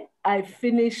 When I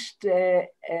finished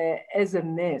as a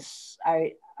nurse,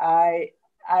 I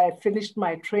finished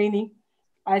my training.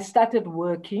 I started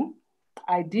working.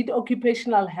 I did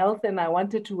occupational health, and I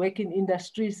wanted to work in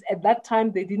industries. At that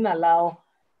time, they didn't allow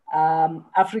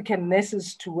African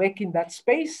nurses to work in that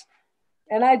space.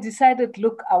 And I decided,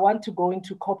 look, I want to go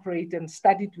into corporate, and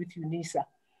studied with UNISA.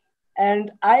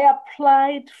 And I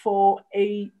applied for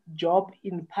a job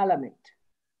in Parliament.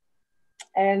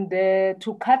 And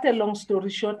to cut a long story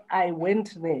short, I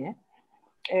went there,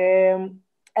 and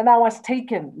I was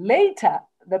taken. Later,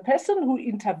 the person who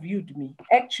interviewed me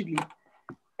actually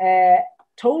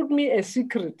told me a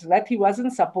secret that he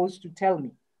wasn't supposed to tell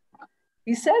me.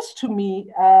 He says to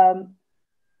me,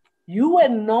 you were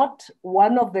not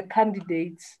one of the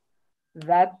candidates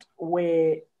that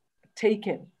were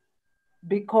taken,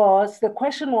 because the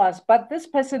question was, but this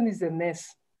person is a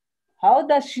nurse. How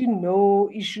does she know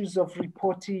issues of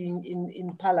reporting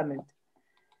in Parliament?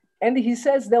 And he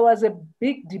says there was a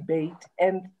big debate,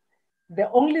 and the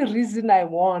only reason I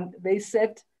won, they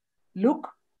said, look,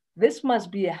 this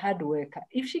must be a hard worker.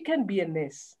 If she can be a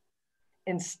nurse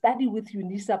and study with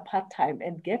UNISA part-time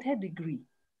and get her degree,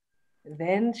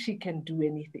 then she can do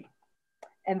anything.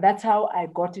 And that's how I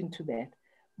got into that.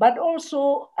 But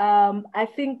also, I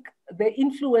think the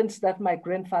influence that my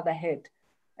grandfather had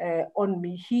on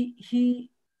me, he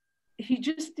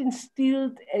just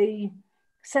instilled a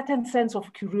certain sense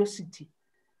of curiosity.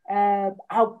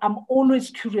 I'm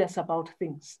always curious about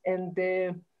things, and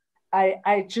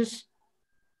I just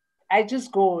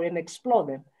go and explore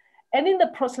them. And in the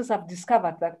process, I've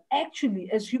discovered that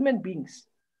actually, as human beings,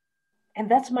 and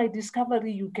that's my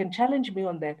discovery, you can challenge me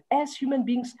on that. As human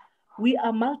beings, we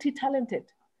are multi-talented.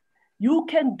 You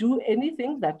can do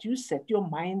anything that you set your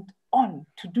mind on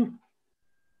to do.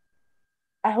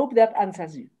 I hope that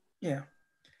answers you. Yeah,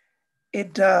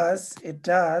 it does. It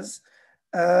does.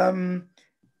 There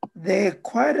are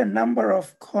quite a number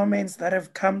of comments that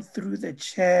have come through the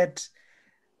chat.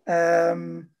 I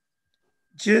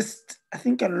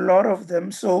think a lot of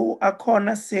them. So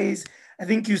Akona says, I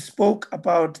think you spoke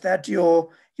about that your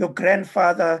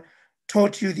grandfather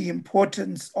taught you the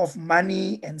importance of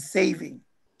money and saving.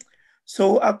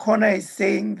 So Akona is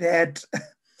saying that,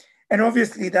 and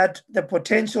obviously that the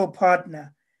potential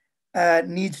partner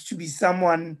needs to be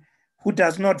someone who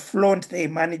does not flaunt their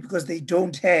money, because they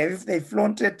don't have. If they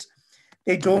flaunt it,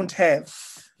 they don't have.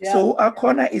 Yeah. So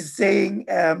Akona is saying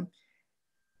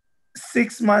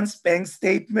 6 months bank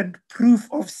statement, proof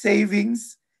of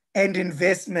savings and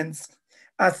investments.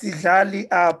 Asidlali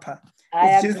apa.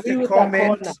 It's just a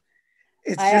comment.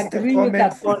 It's just a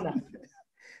comment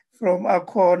from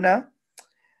Akona.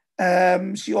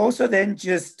 She also then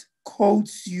just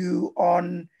quotes you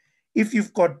on, if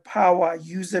you've got power,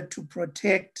 use it to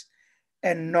protect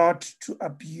and not to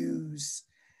abuse.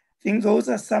 I think those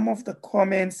are some of the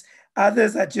comments.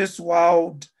 Others are just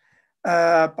wowed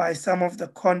by some of the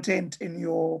content in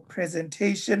your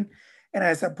presentation. And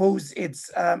I suppose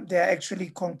they're actually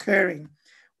concurring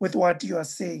with what you are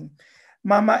saying.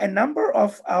 Mama, a number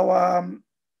of our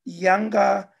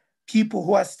younger people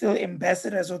who are still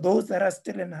ambassadors, or those that are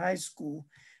still in high school,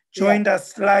 joined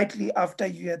us slightly after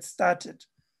you had started.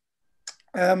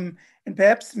 And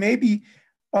perhaps maybe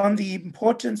on the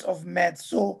importance of math.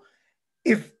 So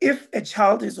if a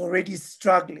child is already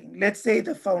struggling, let's say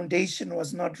the foundation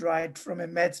was not right from a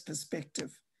maths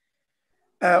perspective,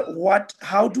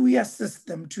 how do we assist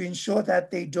them to ensure that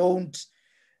they don't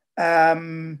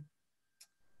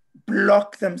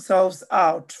block themselves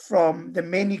out from the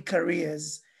many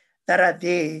careers that are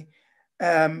there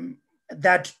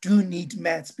that do need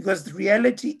maths? Because the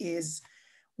reality is,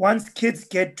 once kids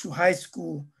get to high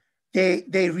school,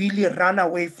 they really run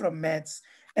away from maths.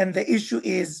 And the issue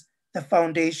is the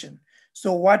foundation.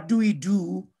 So what do we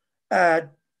do to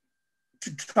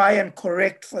try and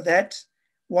correct for that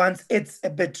once it's a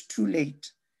bit too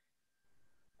late?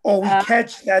 Or we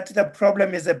catch that the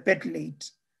problem is a bit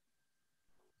late?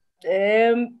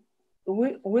 I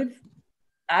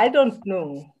don't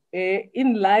know.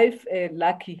 In life,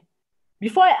 Lucky,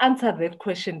 before I answer that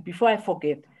question, before I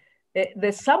forget,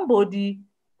 there's somebody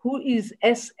who is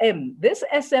SM. This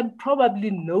SM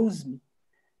probably knows me.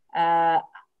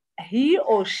 He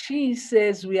or she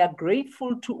says, we are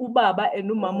grateful to Ubaba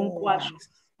and Umama Nkwashu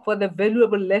for the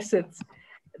valuable lessons.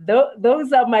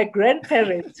 Those are my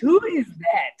grandparents. Who is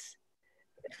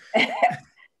that?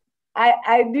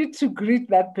 I need to greet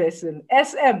that person.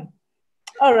 SM.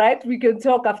 All right, we can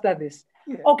talk after this.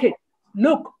 Yeah. Okay,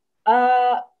 look,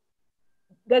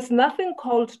 there's nothing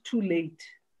called too late.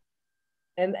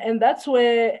 And that's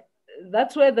where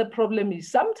the problem is.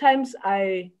 Sometimes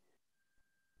I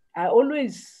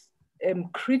always am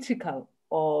critical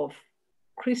of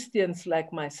Christians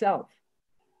like myself.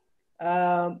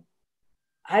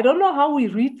 I don't know how we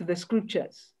read the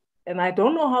scriptures, and I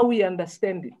don't know how we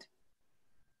understand it.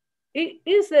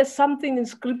 Is there something in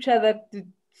scripture that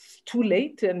it's too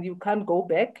late and you can't go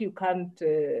back, you can't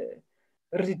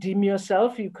redeem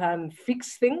yourself, you can't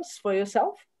fix things for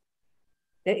yourself?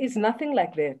 There is nothing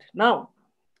like that. Now,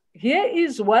 here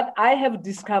is what I have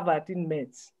discovered in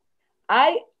maths.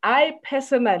 I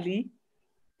personally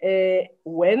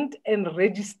went and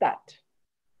registered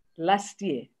last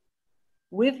year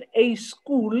with a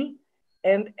school,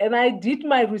 and I did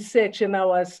my research, and I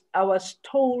was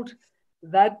told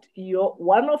that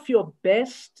one of your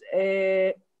best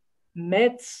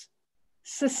maths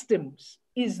systems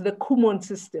is the Kumon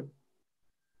system.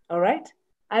 All right?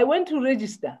 I went to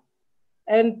register.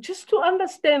 And just to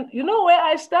understand, you know where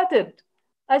I started?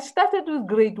 I started with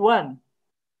grade 1.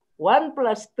 1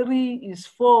 plus 3 is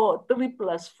 4. 3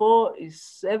 plus 4 is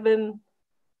 7.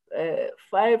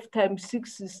 5 times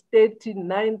 6 is 13.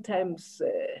 9 times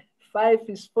 5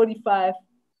 is 45.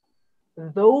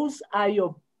 Those are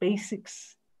your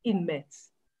basics in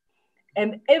maths.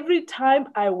 And every time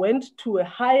I went to a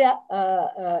higher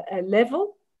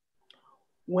level,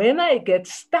 when I get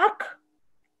stuck,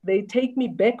 they take me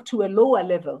back to a lower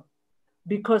level,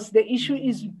 because the issue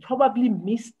is you probably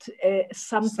missed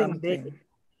something there.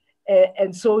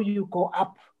 And so you go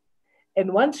up.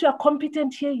 And once you are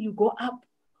competent here, you go up.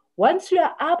 Once you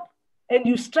are up and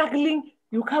you're struggling,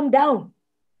 you come down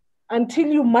until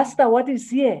you master what is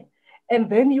here.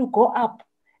 And then you go up.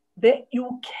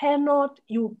 You cannot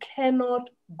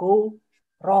go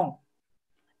wrong.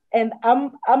 And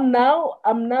I'm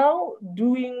now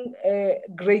doing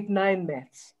grade 9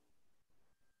 maths.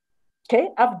 Okay,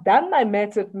 I've done my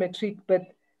maths at matric,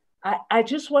 but I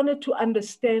just wanted to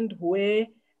understand where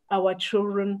our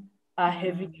children are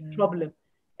having a problem.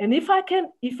 And if I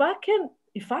can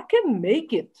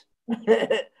make it,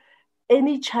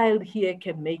 any child here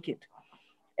can make it.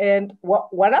 And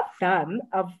what I've done,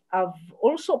 I've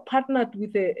also partnered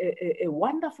with a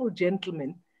wonderful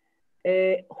gentleman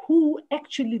who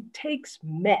actually takes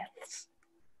maths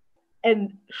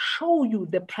and show you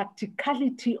the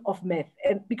practicality of math.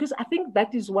 And because I think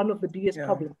that is one of the biggest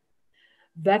problems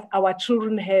that our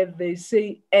children have. They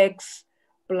say X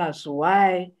plus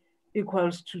Y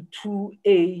equals to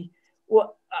 2A.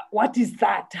 What is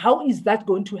that? How is that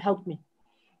going to help me?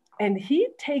 And he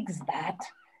takes that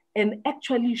and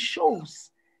actually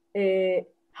shows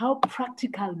how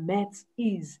practical maths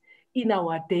is in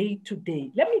our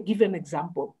day-to-day. Let me give an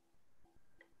example.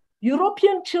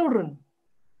 European children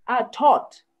are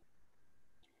taught,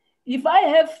 if I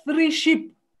have 3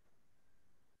 sheep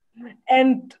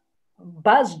and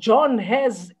Buzz John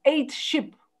has 8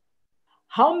 sheep,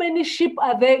 how many sheep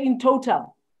are there in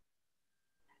total?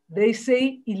 They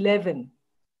say 11.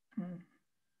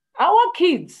 Our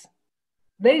kids,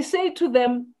 they say to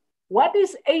them, what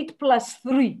is 8 plus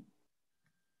 3?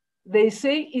 They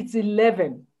say it's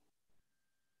 11.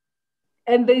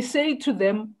 And they say to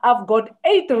them, I've got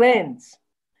 8 rands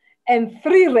and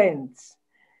 3 rands.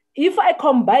 If I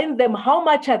combine them, how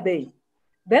much are they?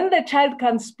 Then the child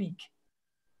can speak.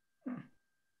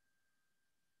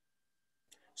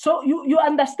 So you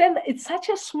understand that it's such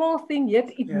a small thing,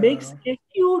 yet it makes a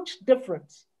huge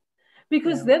difference.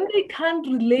 Because then they can't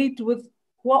relate with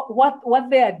what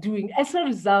they are doing. As a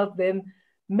result, then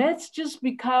maths just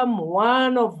become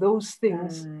one of those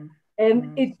things, and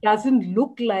it doesn't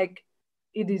look like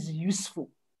it is useful.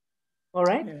 All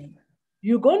right? Yeah.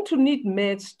 You're going to need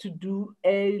maths to do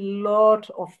a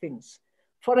lot of things.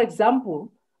 For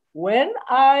example, when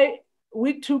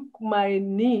we took my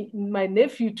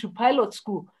nephew to pilot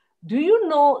school, do you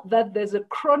know that there's a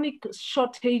chronic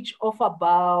shortage of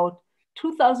about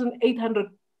 2,800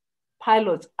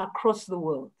 pilots across the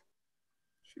world?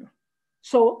 Sure.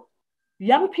 So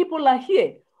young people are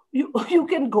here. You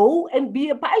can go and be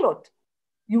a pilot.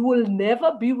 You will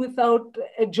never be without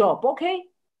a job, okay?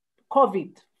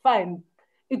 COVID, fine,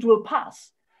 it will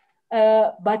pass.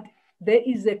 But there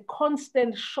is a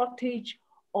constant shortage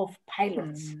of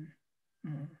pilots.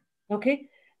 Okay?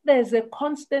 There's a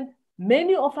constant,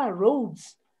 many of our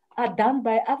roads are done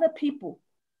by other people.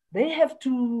 They have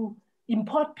to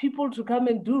import people to come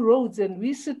and do roads, and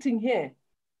we're sitting here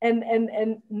and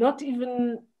not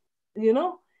even,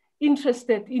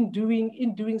 interested in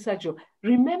doing such a.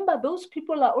 Remember, those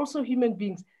people are also human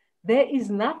beings. There is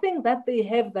nothing that they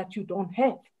have that you don't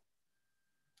have.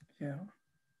 Yeah.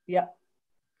 Yeah.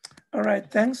 All right.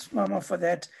 Thanks, Mama, for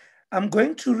that. I'm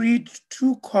going to read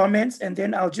 2 comments and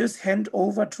then I'll just hand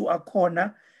over to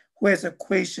Akona, who has a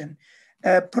question.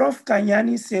 Prof.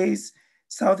 Kanyani says,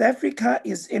 South Africa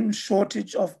is in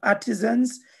shortage of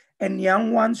artisans and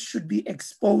young ones should be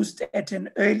exposed at an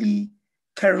early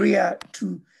career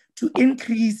to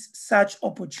increase such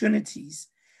opportunities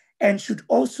and should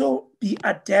also be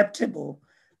adaptable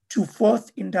to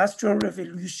 4th industrial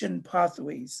revolution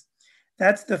pathways.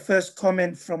 That's the first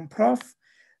comment from Prof.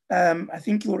 I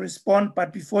think you'll respond,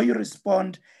 but before you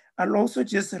respond, I'll also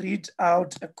just read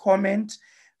out a comment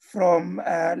from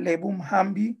Lebu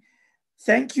Mhambi.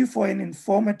 Thank you for an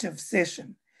informative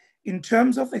session. In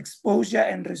terms of exposure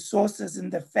and resources in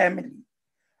the family,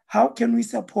 how can we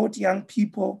support young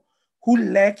people who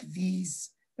lack these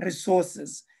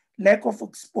resources, lack of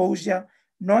exposure,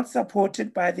 not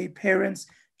supported by their parents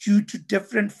due to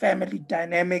different family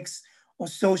dynamics or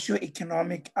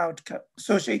socioeconomic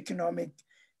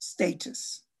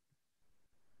status?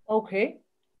 Okay.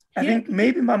 I think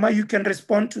maybe, Mama, you can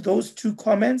respond to those 2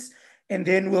 comments and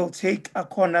then we'll take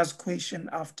Akona's question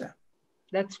after.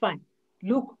 That's fine.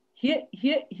 Look, here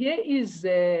is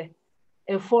a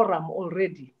forum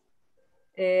already.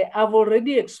 I've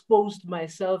already exposed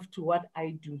myself to what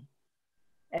I do.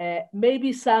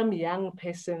 Maybe some young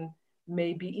person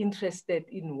may be interested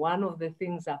in one of the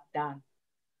things I've done.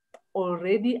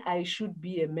 Already, I should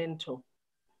be a mentor.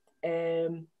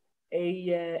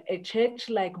 A church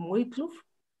like Mooikloof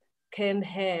can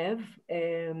have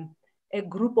a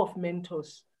group of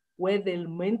mentors where they'll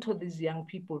mentor these young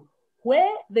people.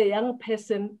 Where the young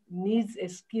person needs a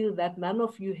skill that none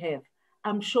of you have,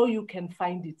 I'm sure you can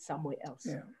find it somewhere else.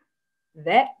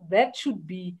 Yeah. That should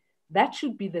be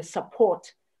the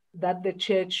support that the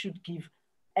church should give.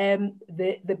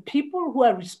 The people who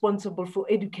are responsible for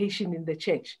education in the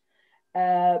church,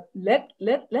 let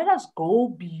us go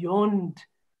beyond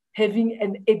having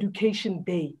an education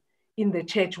day in the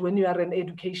church when you are an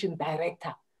education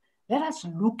director. Let us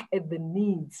look at the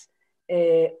needs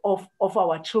of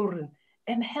our children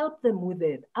and help them with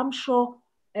it. I'm sure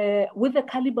with the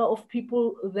caliber of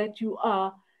people that you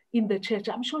are in the church,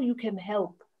 I'm sure you can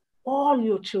help all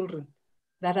your children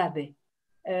that are there.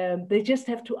 They just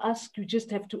have to ask, you just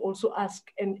have to also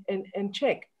ask and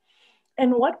check.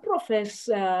 And what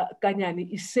Professor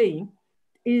Kanyani is saying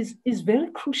is very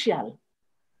crucial.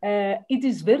 It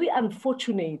is very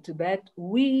unfortunate that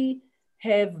we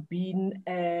have been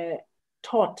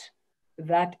taught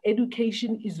that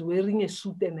education is wearing a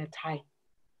suit and a tie.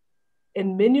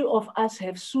 And many of us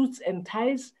have suits and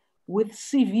ties with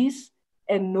CVs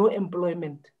and no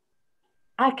employment.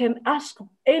 I can ask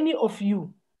any of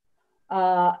you,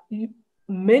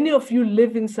 many of you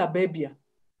live in suburbia.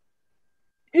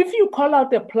 If you call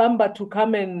out a plumber to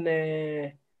come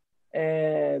and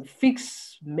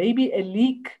fix maybe a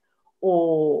leak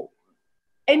or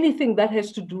anything that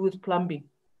has to do with plumbing,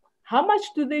 how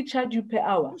much do they charge you per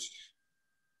hour?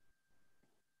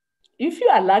 If you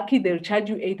are lucky, they'll charge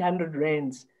you 800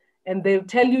 rands. And they'll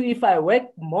tell you if I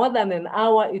work more than an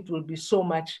hour, it will be so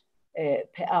much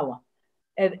per hour.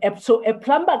 And so a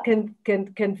plumber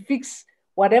can fix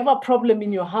whatever problem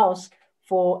in your house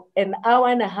for an hour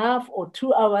and a half or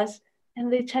 2 hours,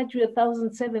 and they charge you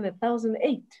 1,700,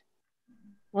 1,800.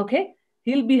 Okay?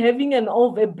 He'll be having a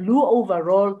blue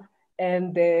overall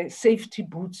and safety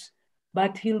boots,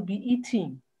 but he'll be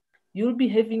eating. You'll be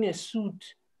having a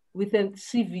suit with a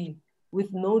CV,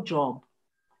 with no job,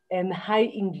 and high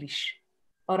English,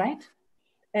 all right?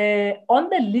 On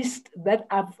the list that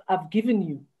I've given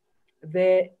you,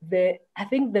 I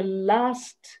think the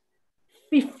last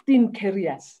 15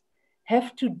 careers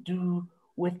have to do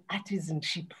with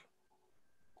artisanship,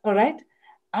 all right?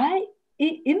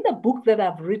 In the book that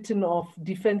I've written of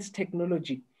defense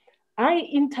technology, I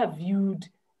interviewed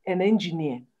an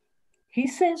engineer. He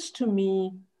says to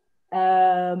me,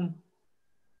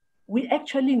 we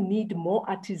actually need more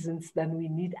artisans than we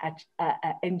need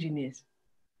engineers.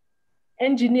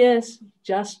 Engineers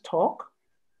just talk,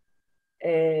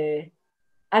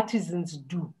 artisans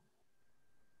do.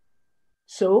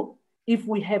 So if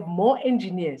we have more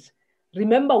engineers,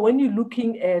 remember when you're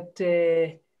looking at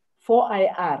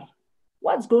 4IR,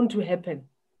 what's going to happen?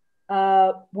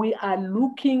 We are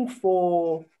looking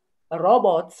for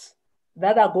robots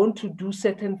that are going to do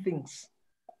certain things.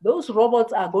 Those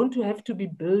robots are going to have to be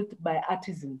built by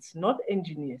artisans, not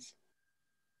engineers.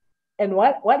 And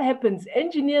what happens?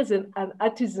 Engineers and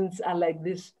artisans are like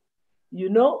this. You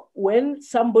know, when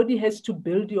somebody has to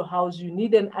build your house, you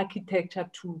need an architecture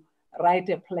to write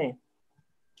a plan.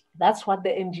 That's what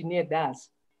the engineer does.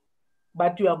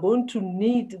 But you are going to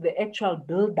need the actual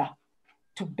builder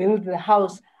to build the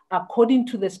house according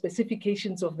to the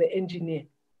specifications of the engineer.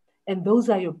 And those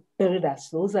are your builders.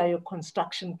 Those are your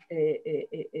construction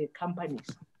companies.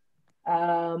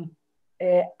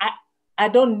 I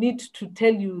don't need to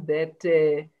tell you that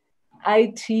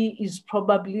IT is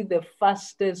probably the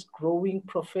fastest growing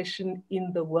profession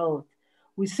in the world.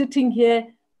 We're sitting here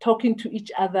talking to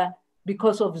each other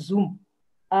because of Zoom.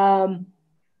 2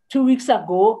 weeks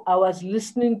ago, I was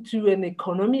listening to an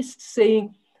economist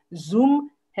saying Zoom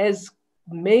has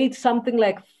made something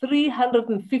like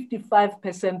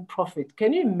 355% profit.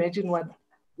 Can you imagine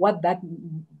what that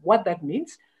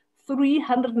means?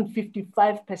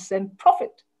 355%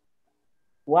 profit.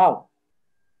 Wow.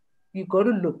 You got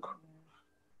to look.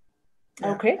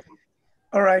 Yeah. Okay.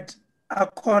 All right.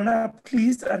 Akona,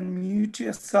 please unmute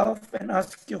yourself and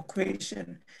ask your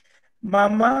question.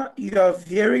 Mama, you are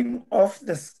veering off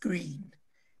the screen.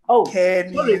 Oh,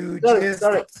 can sorry, you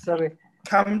sorry.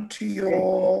 Come to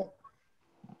your...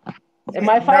 Am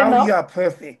I fine now? You are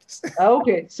perfect.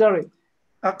 Okay, sorry.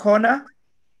 Akona?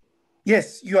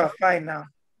 Yes, you are fine now.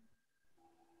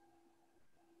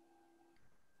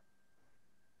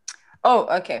 Oh,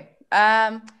 okay.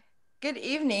 Good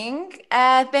evening.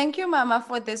 Thank you, Mama,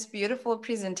 for this beautiful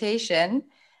presentation.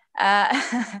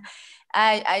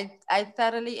 I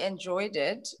thoroughly enjoyed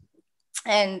it.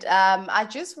 And I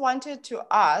just wanted to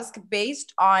ask,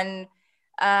 based on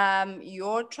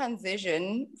your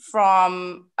transition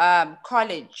from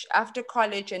college, after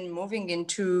college and moving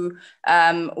into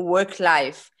work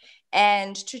life,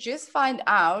 and to just find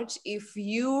out if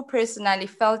you personally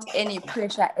felt any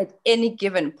pressure at any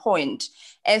given point,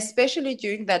 especially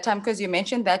during that time, because you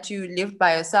mentioned that you lived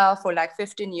by yourself for like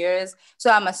 15 years. So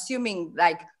I'm assuming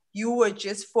like you were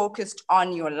just focused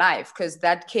on your life, because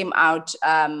that came out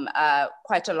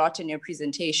quite a lot in your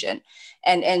presentation,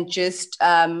 and just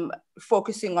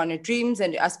focusing on your dreams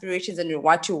and your aspirations and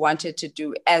what you wanted to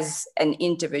do as an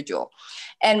individual.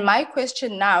 And my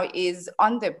question now is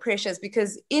on the pressures,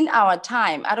 because in our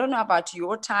time, I don't know about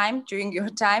your time, during your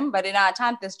time, but in our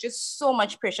time, there's just so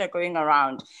much pressure going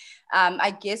around.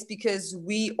 I guess because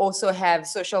we also have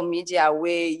social media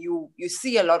where you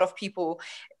see a lot of people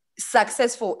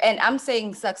successful, and I'm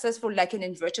saying successful like in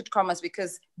inverted commas,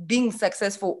 because being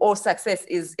successful or success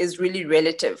is really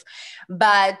relative,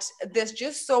 but there's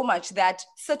just so much that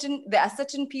there are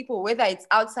certain people, whether it's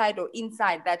outside or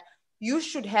inside, that you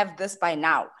should have this by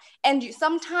now. And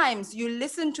sometimes you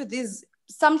listen to these,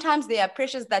 sometimes there are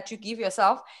pressures that you give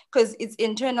yourself because it's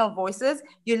internal voices.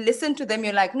 You listen to them,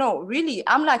 you're like, no, really,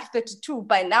 I'm like 32.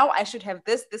 By now, I should have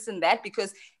this, this, and that,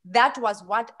 because that was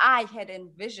what I had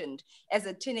envisioned as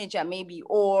a teenager, maybe,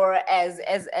 or as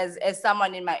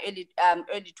someone in my early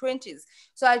 20s.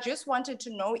 So I just wanted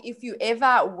to know if you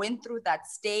ever went through that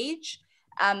stage,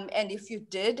 and if you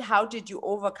did, how did you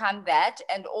overcome that?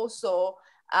 And also,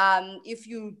 if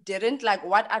you didn't, like,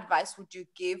 what advice would you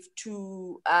give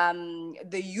to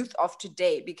the youth of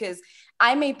today? Because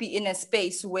I may be in a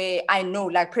space where I know,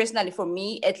 like, personally for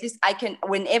me, at least I can,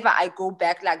 whenever I go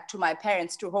back, like, to my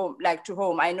parents, to home,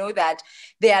 I know that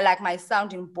they are like my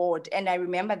sounding board, and I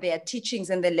remember their teachings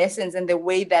and the lessons and the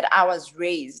way that I was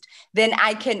raised. Then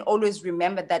I can always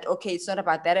remember that, okay, it's not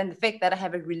about that, and the fact that I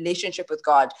have a relationship with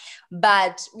God.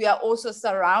 But we are also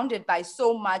surrounded by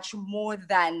so much more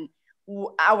than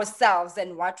ourselves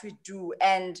and what we do.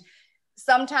 And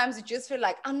sometimes you just feel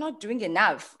like, I'm not doing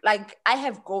enough. Like, I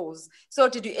have goals. So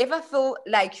did you ever feel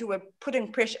like you were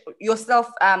putting pressure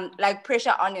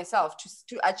pressure on yourself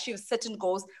to achieve certain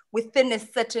goals within a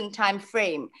certain time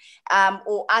frame,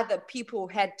 or other people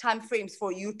had time frames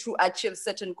for you to achieve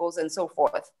certain goals and so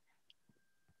forth?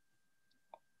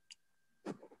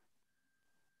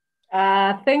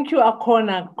 Thank you,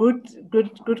 Akona.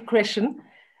 Good question.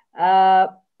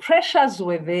 Pressures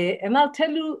were there, and I'll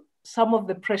tell you some of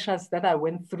the pressures that I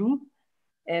went through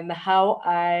and how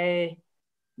I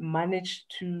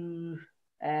managed to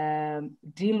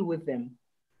deal with them.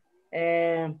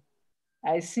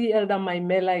 I see Elder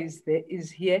Maimela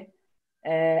is here.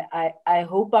 I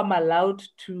hope I'm allowed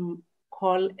to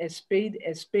call a spade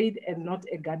and not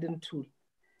a garden tool.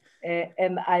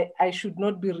 And I should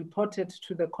not be reported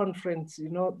to the conference. You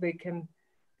know, they can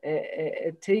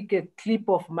take a clip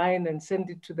of mine and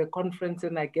send it to the conference,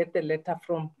 and I get a letter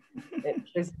from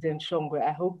President Shongwe.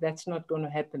 I hope that's not going to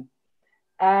happen.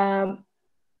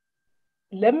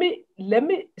 Let me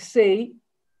say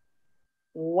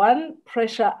one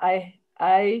pressure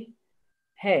I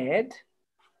had,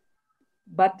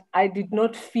 but I did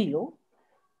not feel,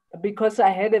 because I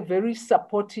had a very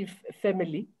supportive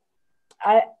family.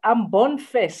 I'm born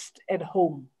first at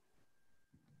home,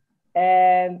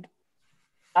 and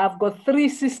I've got 3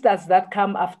 sisters that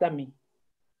come after me.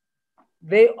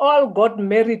 They all got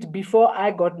married before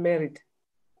I got married.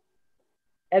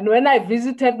 And when I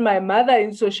visited my mother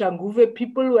in Soshanguve,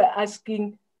 people were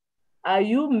asking, are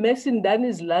you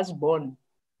Messindane's last born?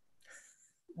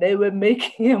 They were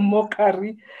making a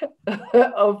mockery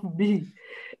of me.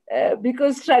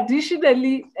 Because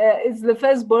traditionally, it's the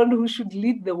firstborn who should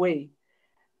lead the way.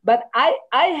 But I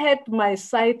had my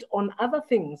sight on other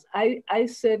things. I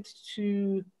said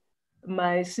to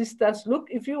my sisters, look,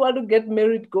 if you want to get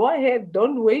married, go ahead.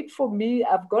 Don't wait for me.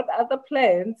 I've got other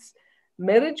plans.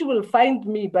 Marriage will find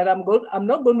me, but I'm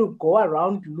not going to go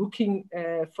around looking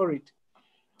for it.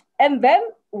 And then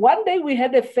one day we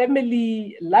had a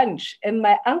family lunch, and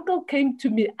my uncle came to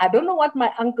me. I don't know what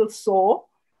my uncle saw.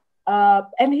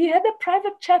 And he had a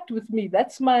private chat with me.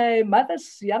 That's my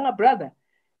mother's younger brother.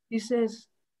 He says,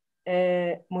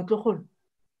 Motlogolo,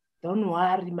 don't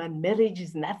worry, man. Marriage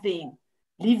is nothing.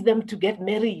 Leave them to get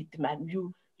married, man.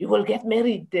 You will get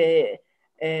married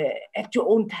at your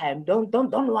own time.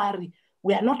 Don't worry.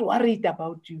 We are not worried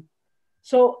about you.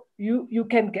 So you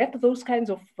can get those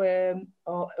kinds of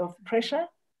pressure,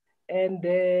 and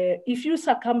if you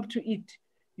succumb to it,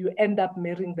 you end up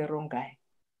marrying the wrong guy.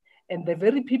 And the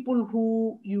very people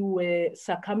who you were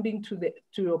succumbing to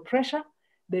your pressure,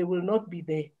 they will not be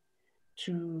there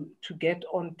to get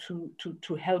on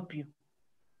to help you.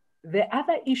 The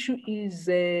other issue is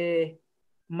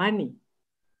money.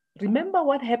 Remember,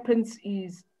 what happens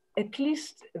is, at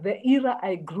least the era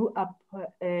I grew up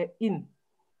in,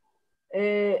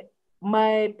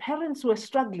 my parents were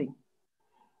struggling,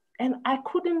 and I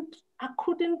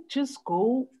couldn't just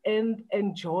go and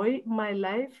enjoy my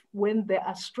life when there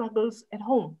are struggles at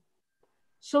home.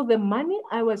 So the money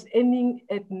I was earning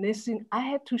at nursing, I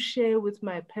had to share with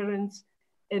my parents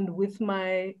and with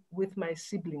my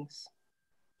siblings.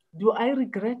 Do I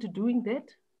regret doing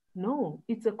that? No,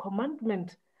 it's a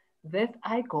commandment that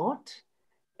I got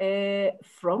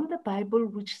from the Bible,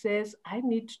 which says I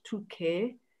need to care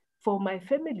for my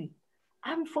family.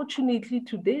 Unfortunately,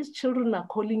 today's children are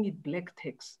calling it black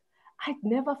tax. I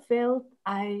never felt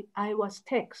I was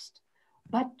taxed,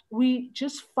 but we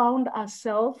just found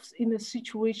ourselves in a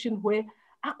situation where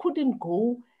I couldn't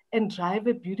go and drive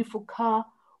a beautiful car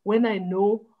when I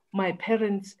know my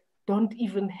parents don't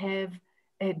even have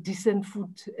a decent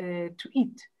food to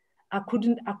eat. I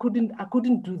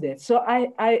couldn't do that. So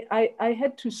I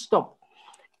had to stop.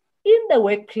 In the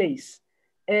workplace,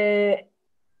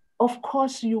 of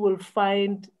course, you will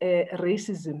find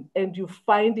racism, and you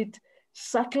find it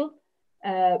subtle,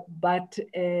 but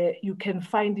you can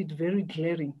find it very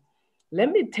glaring.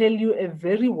 Let me tell you a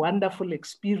very wonderful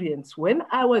experience. When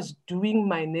I was doing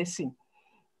my nursing,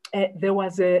 there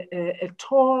was a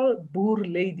tall Boer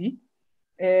lady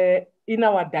in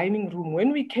our dining room.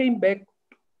 When we came back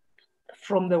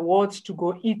from the wards to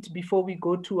go eat before we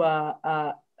go to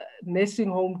our nursing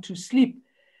home to sleep,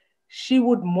 she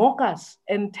would mock us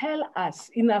and tell us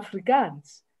in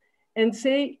Afrikaans and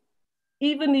say,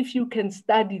 even if you can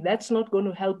study, that's not going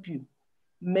to help you.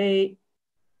 My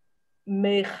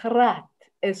graad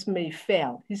is my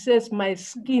vel. He says, my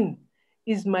skin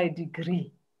is my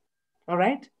degree. All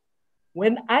right?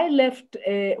 When I left,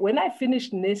 when I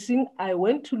finished nursing, I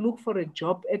went to look for a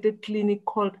job at a clinic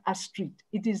called Astrid.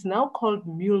 It is now called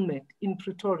Mulemet in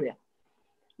Pretoria.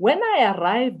 When I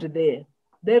arrived there,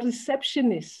 the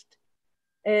receptionist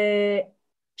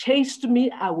chased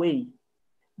me away.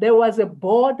 There was a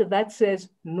board that says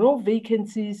no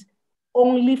vacancies,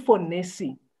 only for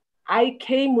nursing. I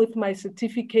came with my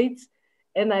certificates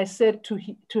and I said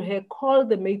to her, call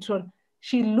the matron.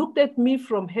 She looked at me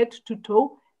from head to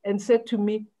toe and said to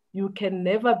me, you can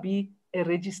never be a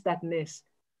registered nurse.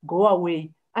 Go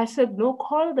away. I said, no,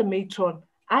 call the matron.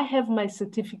 I have my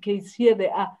certificates. Here they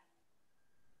are.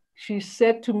 She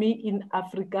said to me in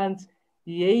Afrikaans,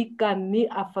 jy kan nie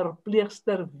 'n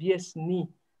verpleegster wees nie.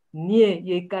 Nee,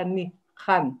 jy kan nie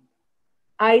gaan.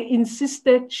 I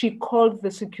insisted. She called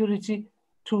the security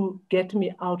to get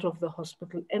me out of the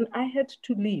hospital, and I had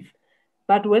to leave.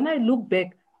 But when I look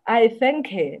back, I thank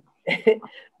her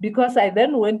because I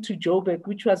then went to Joburg,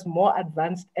 which was more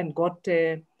advanced and got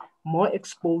more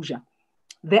exposure.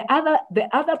 The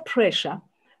other pressure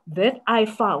that I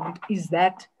found is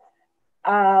that,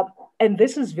 and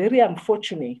this is very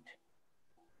unfortunate,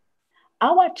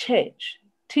 our church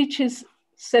teaches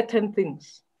certain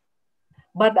things,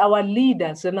 but our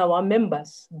leaders and our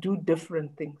members do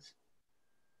different things.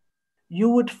 You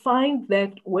would find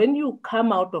that when you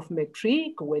come out of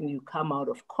matric, when you come out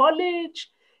of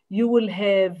college, you will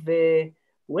have,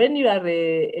 when you are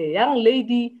a young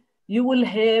lady, you will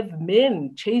have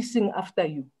men chasing after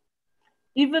you,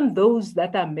 even those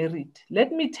that are married.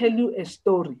 Let me tell you a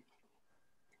story.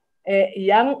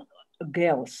 Young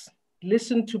girls,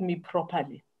 listen to me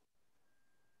properly.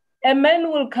 A man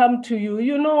will come to you,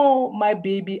 you know, my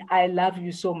baby, I love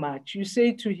you so much. You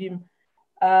say to him,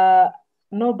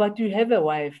 no, but you have a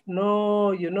wife.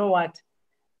 No, you know what?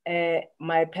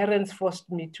 My parents forced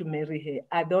me to marry her.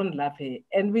 I don't love her.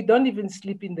 And we don't even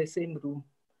sleep in the same room.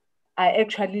 I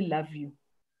actually love you.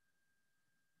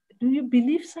 Do you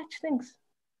believe such things?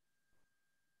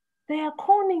 They are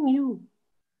conning you.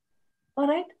 All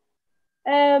right?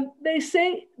 They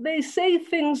say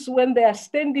things when they are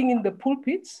standing in the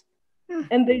pulpits,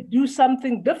 and they do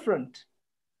something different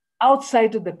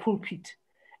outside of the pulpit,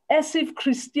 as if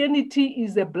Christianity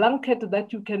is a blanket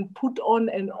that you can put on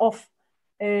and off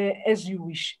as you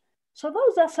wish. So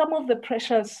those are some of the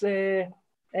pressures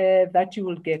that you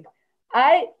will get.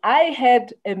 I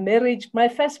had a marriage, my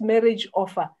first marriage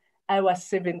offer, I was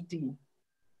 17.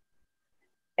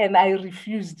 And I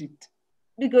refused it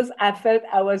because I felt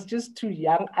I was just too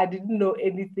young. I didn't know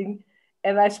anything.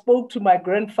 And I spoke to my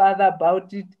grandfather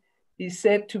about it. He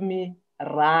said to me,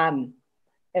 run.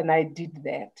 And I did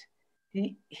that.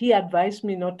 He advised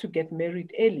me not to get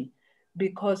married early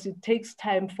because it takes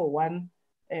time for one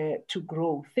to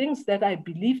grow. Things that I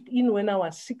believed in when I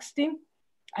was 16,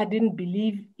 I didn't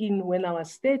believe in when I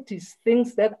was 30.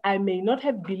 Things that I may not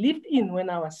have believed in when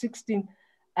I was 16,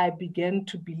 I began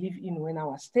to believe in when I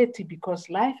was 30 because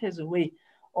life has a way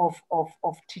of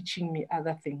teaching me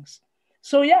other things.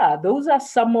 So yeah, those are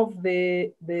some of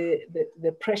the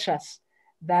pressures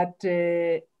that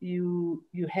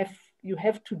you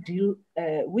have to deal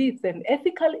with, and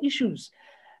ethical issues.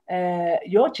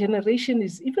 Your generation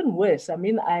is even worse. I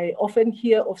mean, I often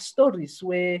hear of stories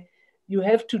where you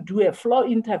have to do a floor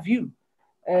interview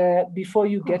before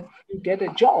you get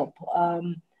a job.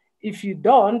 If you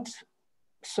don't,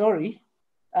 sorry,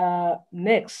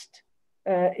 next,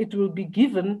 it will be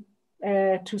given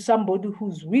to somebody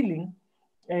who's willing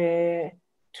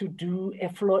to do a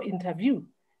floor interview.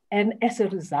 And as a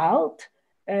result,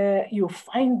 you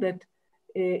find that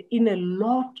in a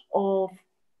lot of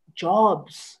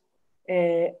jobs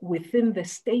within the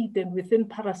state and within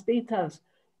parastatals,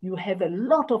 you have a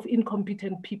lot of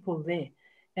incompetent people there.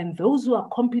 And those who are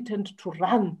competent to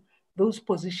run those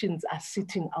positions are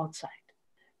sitting outside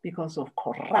because of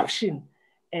corruption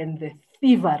and the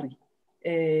thievery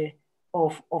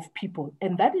of people.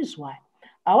 And that is why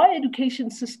our education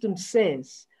system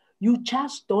says you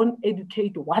just don't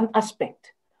educate one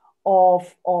aspect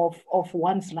of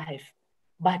one's life,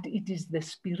 but it is the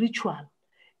spiritual,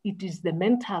 it is the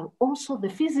mental, also the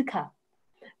physical.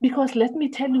 Because let me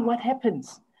tell you what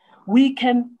happens. We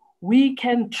can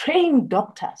train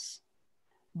doctors,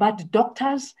 but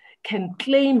doctors can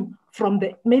claim from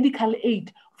the medical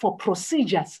aid for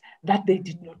procedures that they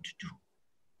did not do.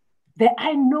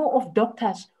 I know of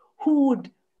doctors who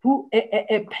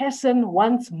a person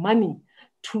wants money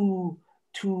to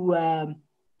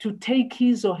take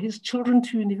his or his children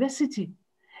to university,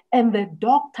 and the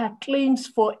doctor claims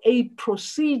for a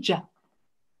procedure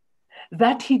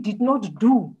that he did not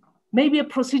do, maybe a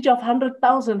procedure of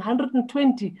 100,000,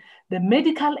 120. The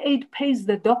medical aid pays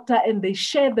the doctor and they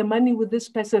share the money with this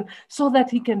person so that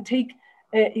he can take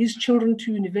his children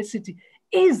to university.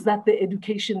 Is that the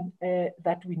education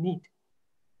that we need?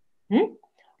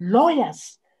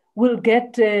 Lawyers will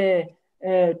get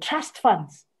trust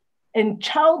funds and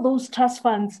chow those trust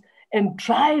funds and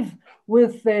drive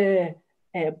with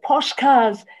posh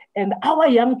cars, and our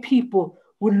young people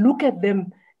will look at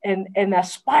them and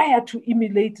aspire to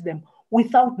emulate them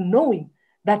without knowing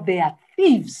that they are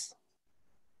thieves.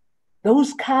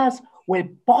 Those cars were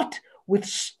bought with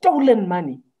stolen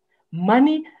money,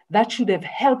 money that should have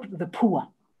helped the poor.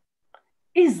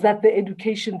 Is that the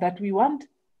education that we want?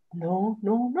 No,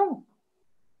 no, no.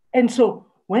 And so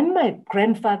when my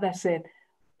grandfather said,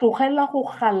 when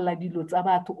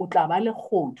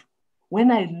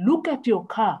I look at your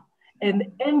car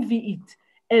and envy it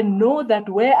and know that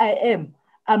where I am,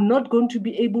 I'm not going to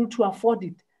be able to afford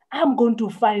it, I'm going to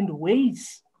find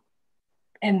ways.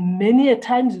 And many a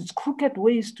times it's crooked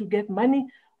ways to get money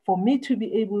for me to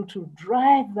be able to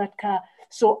drive that car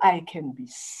so I can be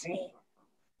seen.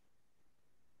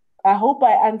 I hope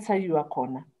I answer you,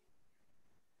 Akona.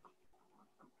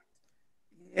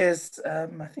 Yes,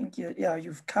 I think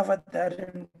you've covered that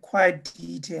in quite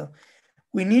detail.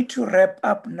 We need to wrap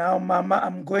up now, Mama.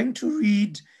 I'm going to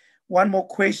read one more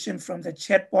question from the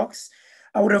chat box.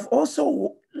 I would have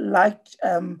also liked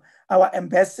our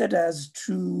ambassadors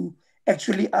to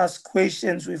actually ask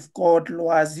questions. We've got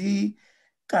Loazi,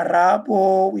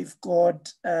 Karabo, we've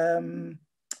got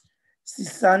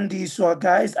Sisandi. So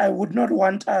guys, I would not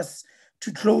want us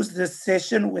to close this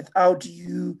session without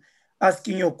you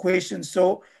asking your question.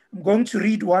 So I'm going to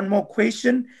read one more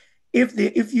question.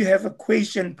 If you have a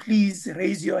question, please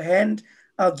raise your hand.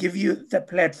 I'll give you the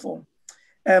platform.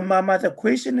 Mama, the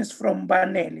question is from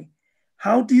Baneli.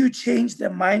 How do you change the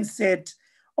mindset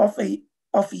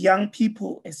of young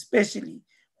people, especially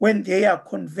when they are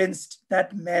convinced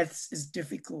that maths is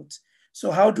difficult?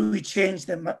 So how do we change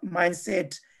the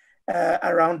mindset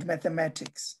around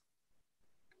mathematics?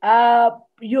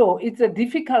 It's a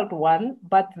difficult one,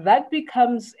 but that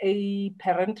becomes a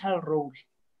parental role.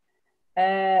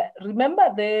 Remember,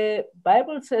 the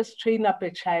Bible says, train up a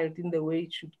child in the way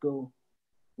it should go.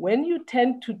 When you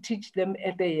tend to teach them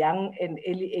at a young and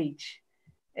early age,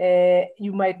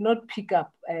 you might not pick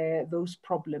up those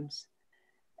problems.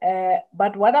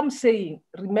 But what I'm saying,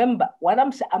 remember,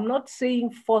 I'm not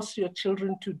saying force your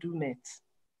children to do maths.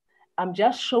 I'm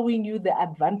just showing you the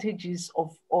advantages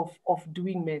of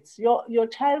doing maths. Your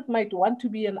child might want to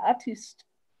be an artist.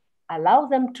 Allow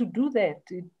them to do that.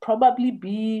 It'd probably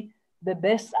be the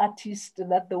best artist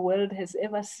that the world has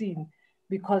ever seen,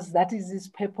 because that is his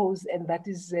purpose and that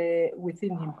is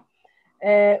within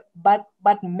him.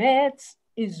 But maths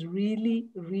is really,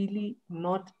 really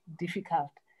not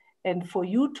difficult. And for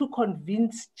you to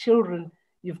convince children,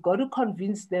 you've got to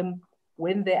convince them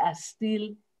when they are still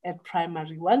at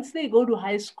primary. Once they go to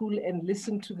high school and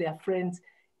listen to their friends,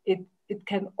 it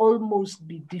can almost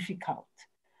be difficult.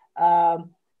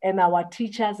 And our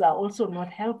teachers are also not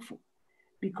helpful,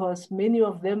 because many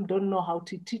of them don't know how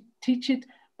to teach it,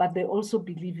 but they also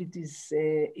believe it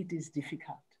is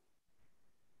difficult.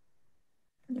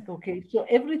 Okay, so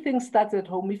everything starts at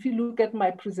home. If you look at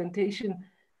my presentation,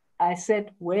 I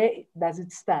said, where does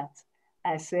it start?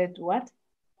 I said, what?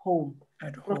 Home.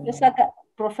 At home.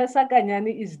 Professor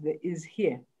Ganyani is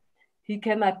here. He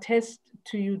can attest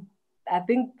to you. I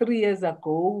think 3 years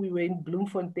ago, we were in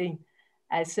Bloemfontein.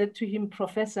 I said to him,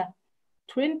 Professor,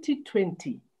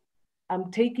 2020,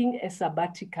 I'm taking a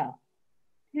sabbatical.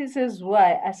 He says,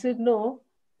 why? I said, no,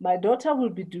 my daughter will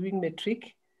be doing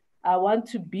matric. I want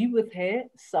to be with her,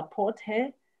 support her,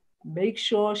 make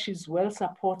sure she's well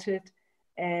supported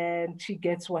and she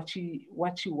gets what she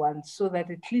wants, so that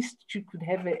at least she could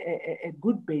have a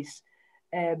good base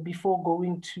before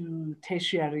going to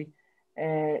tertiary,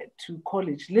 to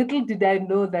college. Little did I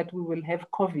know that we will have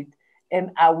COVID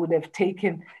and I would have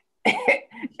taken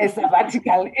a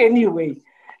sabbatical anyway.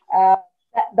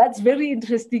 That's very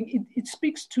interesting. It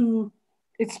speaks to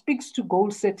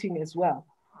goal setting as well,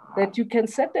 that you can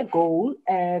set a goal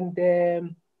and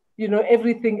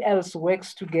everything else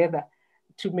works together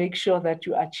to make sure that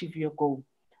you achieve your goal.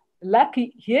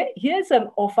 Lucky, here's an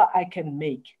offer I can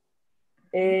make.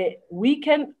 We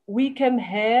can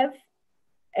have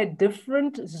a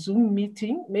different Zoom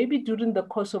meeting, maybe during the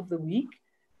course of the week,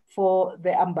 for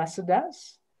the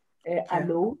ambassadors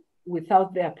alone,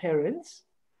 without their parents,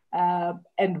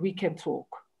 and we can talk.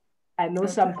 I know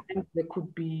sometimes there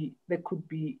could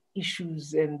be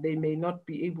issues and they may not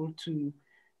be able to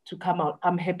come out.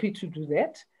 I'm happy to do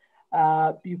that.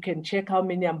 You can check how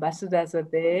many ambassadors are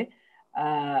there,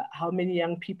 how many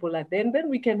young people are there, and then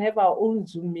we can have our own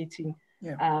Zoom meeting.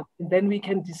 And then we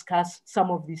can discuss some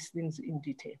of these things in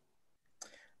detail.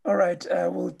 All right,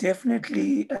 we'll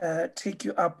definitely take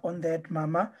you up on that,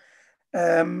 Mama.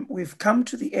 We've come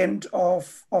to the end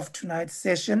of tonight's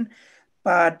session.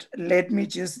 But let me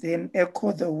just then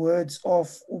echo the words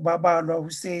of Ubabalwa, who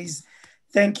says,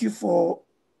 thank you for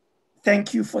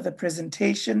the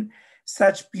presentation,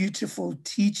 such beautiful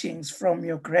teachings from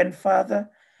your grandfather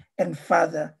and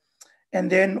father. And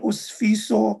then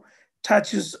Usfiso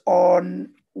touches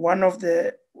on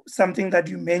something that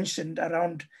you mentioned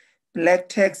around black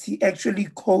text. He actually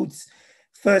quotes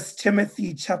 1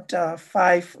 Timothy chapter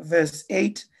 5, verse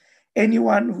 8.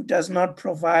 Anyone who does not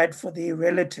provide for their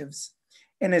relatives,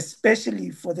 and especially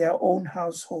for their own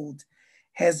household,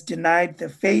 has denied the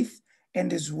faith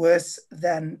and is worse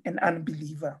than an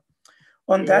unbeliever.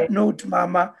 On that note,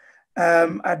 Mama,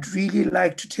 I'd really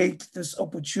like to take this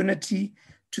opportunity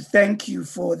to thank you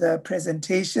for the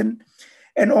presentation,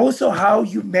 and also how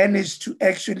you managed to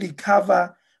actually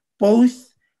cover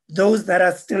both those that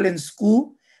are still in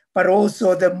school, but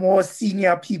also the more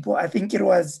senior people. I think it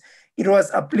was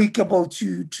applicable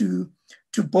to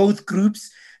both groups.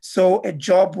 So a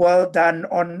job well done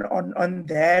on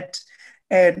that.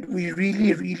 And we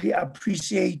really, really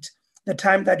appreciate the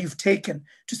time that you've taken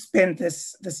to spend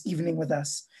this evening with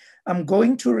us. I'm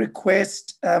going to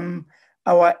request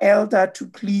our elder to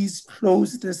please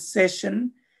close this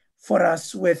session for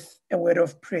us with a word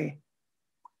of prayer.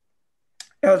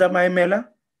 Elder Maimela.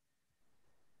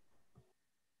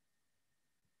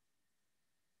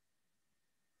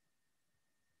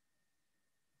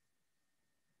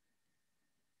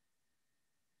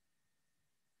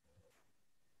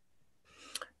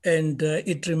 And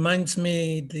it reminds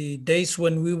me the days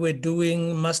when we were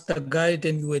doing Master Guide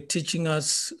and you were teaching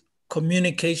us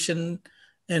communication.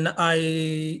 And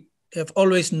I have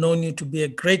always known you to be a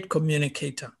great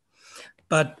communicator.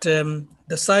 But the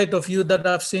side of you that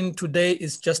I've seen today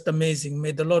is just amazing.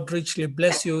 May the Lord richly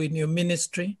bless you in your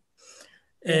ministry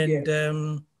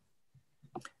and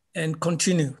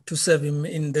continue to serve him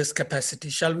in this capacity.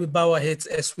 Shall we bow our heads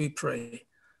as we pray?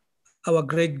 Our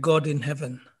great God in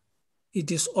heaven, it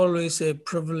is always a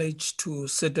privilege to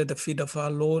sit at the feet of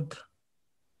our Lord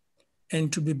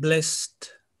and to be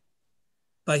blessed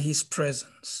by his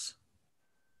presence.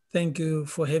 Thank you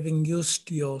for having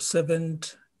used your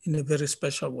servant in a very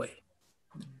special way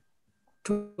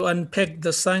to unpack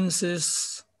the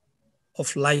sciences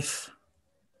of life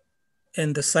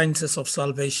and the sciences of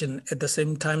salvation at the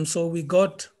same time. So we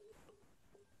got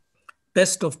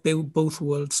best of both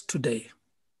worlds today.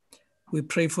 We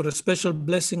pray for a special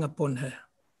blessing upon her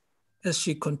as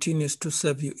she continues to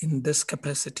serve you in this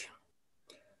capacity.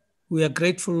 We are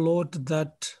grateful, Lord,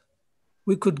 that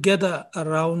we could gather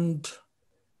around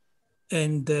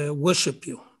and worship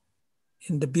you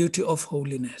in the beauty of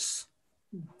holiness.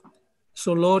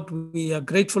 So, Lord, we are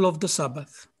grateful of the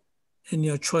Sabbath and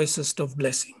your choicest of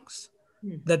blessings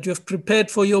that you have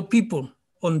prepared for your people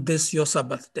on this, your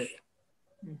Sabbath day.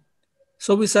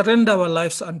 So we surrender our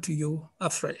lives unto you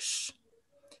afresh.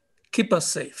 Keep us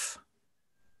safe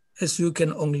as you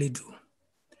can only do.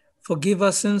 Forgive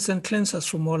our sins and cleanse us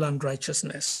from all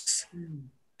unrighteousness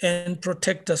and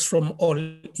protect us from all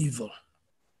evil.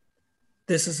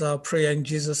 This is our prayer in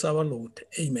Jesus our Lord.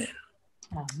 Amen.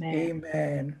 Amen.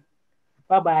 Amen.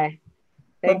 Bye-bye.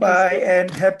 Bye-bye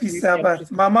and happy Sabbath.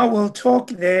 Mama, we'll talk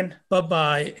then.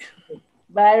 Bye-bye.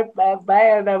 Bye,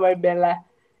 Elder Bella.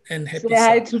 And happy Say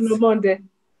hi Sabbath. to Nomonde.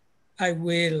 I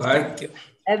will. Bye. Thank you.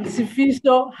 And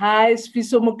Sifiso, hi,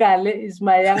 Sifiso Mukale is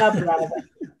my younger brother.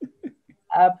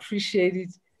 I appreciate it.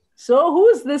 So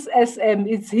who's this SM?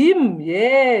 It's him.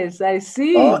 Yes, I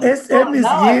see. Oh, SM is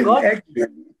him, actually.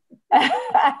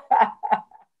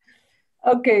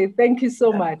 Okay, thank you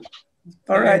so much.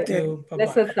 All right.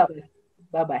 Let's start.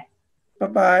 Bye-bye.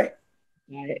 Bye-bye.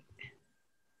 Bye.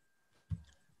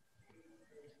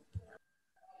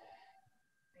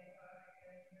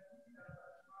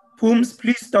 Pooms,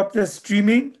 please stop the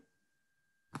streaming.